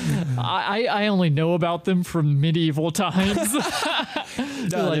Kings. I only know about them from medieval times.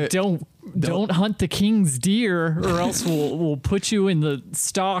 They're like, don't hunt the king's deer, or else we'll put you in the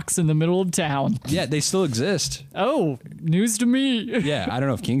stocks in the middle of town. Yeah, they still exist. Oh, news to me. Yeah, I don't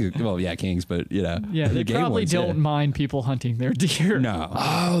know if Kings. Well, yeah, Kings, but you know. Yeah, the they game probably ones, don't yeah. mind people hunting their deer. No.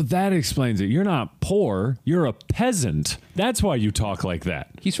 Oh, that explains it. You're not poor. You're a peasant. That's why you talk like that.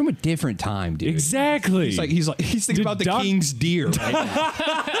 He's from a different time, dude. Exactly. He's thinking about the king's deer right now.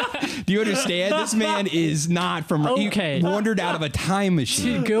 Do you understand? This man is not from. Okay. He wandered out of a time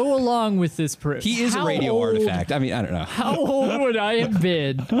machine. To go along with this, He is a radio artifact. I mean, I don't know. How old would I have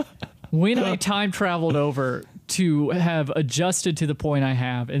been when I time traveled over to have adjusted to the point I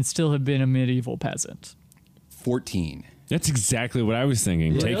have and still have been a medieval peasant? 14. That's exactly what I was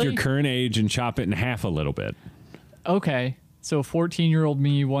thinking. Take Really? your current age and chop it in half a little bit. Okay. So 14-year-old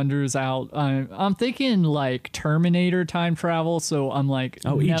me wanders out. I'm thinking like Terminator time travel. So I'm like,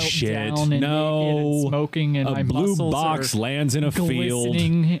 Oh, eat melt shit. down and naked and smoking, and A my blue muscles box are lands in a field.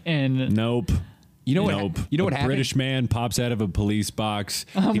 glistening and Nope. You know what? Nope. You know what a happened? British man pops out of a police box.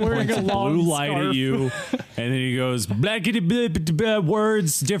 He wearing points a a long blue light scarf. at you, and then he goes, blackity blah, blah, blah,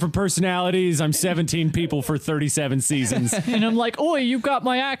 words, different personalities. I'm 17 people for 37 seasons. and I'm like, oi, you got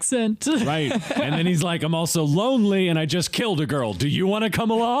my accent. Right. And then he's like, I'm also lonely, and I just killed a girl. Do you want to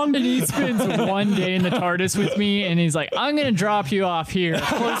come along? And he spends one day in the TARDIS with me, and he's like, I'm going to drop you off here.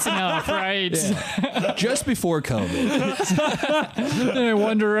 Close enough, right? Just before COVID. And I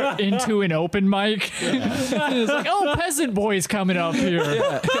wander into an open mic. And it's like, oh, peasant boy's coming up here.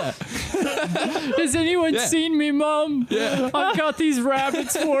 Has anyone seen me, Mom? I've got these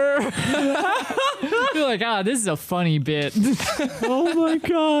rabbits for her. You're like, this is a funny bit. Oh my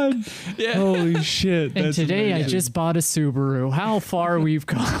God. Holy shit. And That's today I amazing. just bought a Subaru. How far we've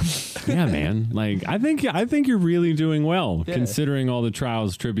come. Yeah, man. Like, I think you're really doing well, considering all the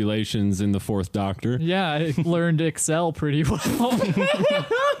trials, tribulations in the Fourth Doctor. Yeah, I learned Excel pretty well.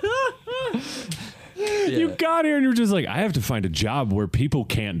 You got here and you're just like, I have to find a job where people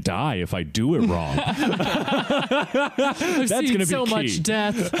can't die if I do it wrong. I've That's seen gonna be so key. much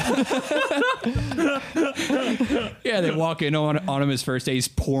death. Yeah, they walk in on him his first day. He's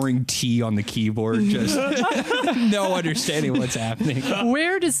pouring tea on the keyboard. Just no understanding what's happening.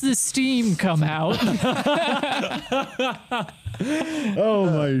 Where does the steam come out? Oh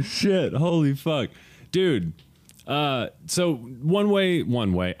my shit. Holy fuck. Dude. So one way.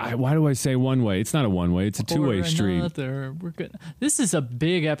 Why do I say one way? It's not a one way. It's a two-way Or street. another. We're good. This is a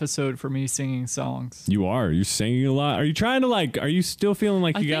big episode for me singing songs. You're singing a lot. Are you trying to are you still feeling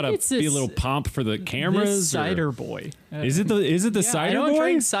like I you think gotta it's be a this- little pomp for the This cameras? cider or- boy. Is it the cider I don't boy?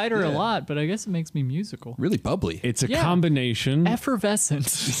 drink cider a lot, but I guess it makes me musical. Really bubbly. It's a Yeah. combination. Effervescent.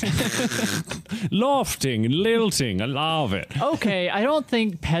 Lofting, lilting. I love it. Okay, I don't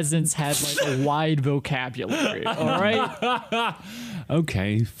think peasants had like a wide vocabulary. All right.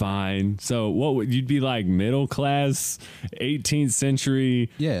 Okay, fine. So what would you'd be like middle class, 18th century?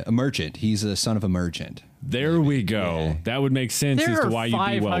 Yeah, a merchant. He's the son of a merchant. There we go. Yeah. That would make sense There as to are why you'd be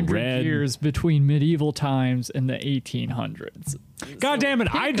well 500 read. years between medieval times and the 1800s. God damn it,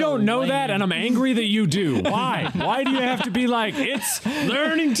 I pick a don't know that, lane. and I'm angry that you do. Why? Why do you have to be like, it's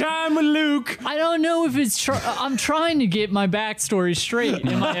learning time with Luke? I don't know if it's. I'm trying to get my backstory straight.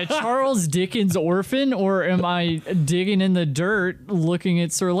 Am I a Charles Dickens orphan, or am I digging in the dirt looking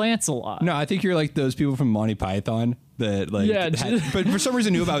at Sir Lancelot? No, I think you're like those people from Monty Python that like Yeah, but for some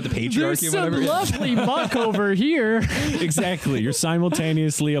reason knew about the There's patriarchy or some whatever. lovely muck over here. Exactly. You're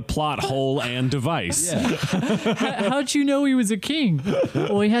simultaneously a plot hole and device. Yeah. How'd you know he was a king?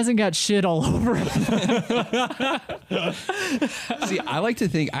 Well, he hasn't got shit all over him. See, I like to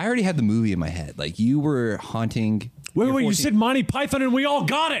think I already had the movie in my head. Like you were haunting. Wait, your you 14 said Monty Python and we all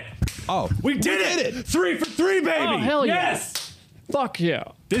got it. Oh, We did it. 3 for 3, baby. Oh, hell yeah. Yes. Fuck yeah.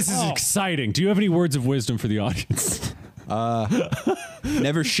 This is exciting. Do you have any words of wisdom for the audience?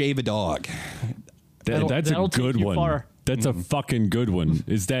 never shave a dog. That's a that'll take good you one. far. That's a fucking good one.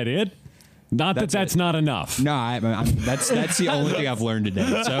 Is that it? Not that that's not enough. No, that's the only thing I've learned today.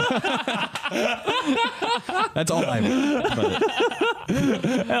 So that's all I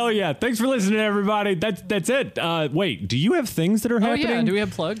learned. Hell yeah. Thanks for listening, everybody. That's it. Wait, do you have things that are Oh, happening? yeah. Do we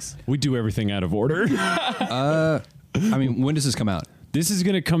have plugs? We do everything out of order. I mean, when does this come out? This is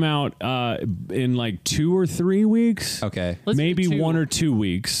going to come out in like 2 or 3 weeks. Okay. Let's do Maybe 2. 1 or 2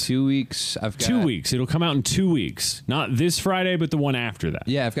 weeks. 2 weeks. I've got 2 weeks. It'll come out in 2 weeks. Not this Friday, but the one after that.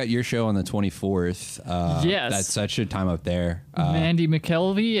 Yeah, I've got your show on the 24th. Yes. That's such a time up there. Mandy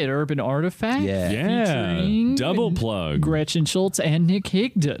McKelvey at Urban Artifact. Yeah. Yeah. Featuring Double plug. Gretchen Schultz and Nick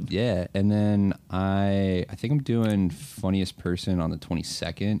Higdon. Yeah, and then I think I'm doing Funniest Person on the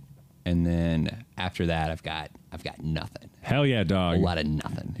 22nd, and then after that I've got nothing. Hell yeah, A dog. lot of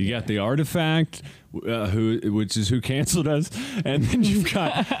nothing. You got the Artifact, which is who canceled us, and then you've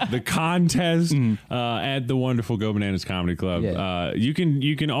got the contest at the wonderful Go Bananas Comedy Club. Yeah. You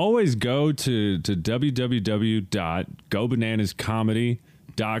can always go to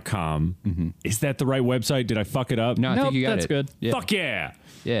www.gobananascomedy.com. Is that the right website? Did I fuck it up? No, I Nope, think you got that's it. good. Yeah. Fuck yeah.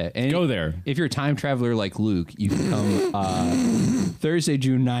 Yeah, and Go there. If you're a time traveler like Luke, you can come Thursday,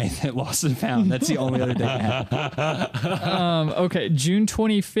 June 9th at Lost and Found. That's the only other day I have. Okay, June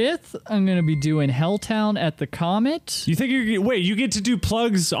 25th, I'm going to be doing Helltown at the Comet. You think you get to do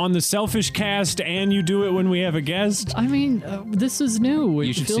plugs on the Selfish Cast and you do it when we have a guest? I mean, this is new.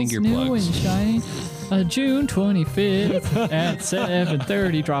 You It should feels sing your new plugs. and shiny. June 25th at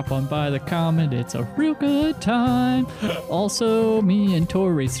 7:30. Drop on by the Comet. It's a real good time. Also, me and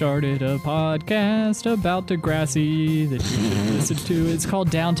Tori started a podcast about Degrassi that you should listen to. It's called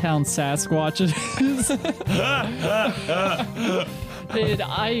Downtown Sasquatches. And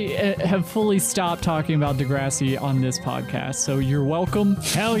I have fully stopped talking about Degrassi on this podcast, so you're welcome.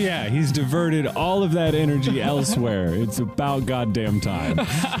 Hell yeah, he's diverted all of that energy elsewhere. It's about goddamn time.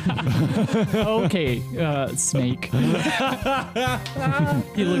 Okay, Snake.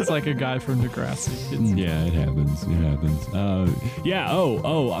 He looks like a guy from Degrassi. It's- Yeah, it happens. It happens.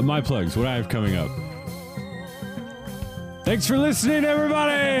 My plugs. What I have coming up. Thanks for listening,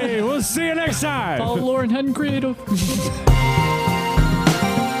 everybody. We'll see you next time. Follow Lauren Hutton Creative.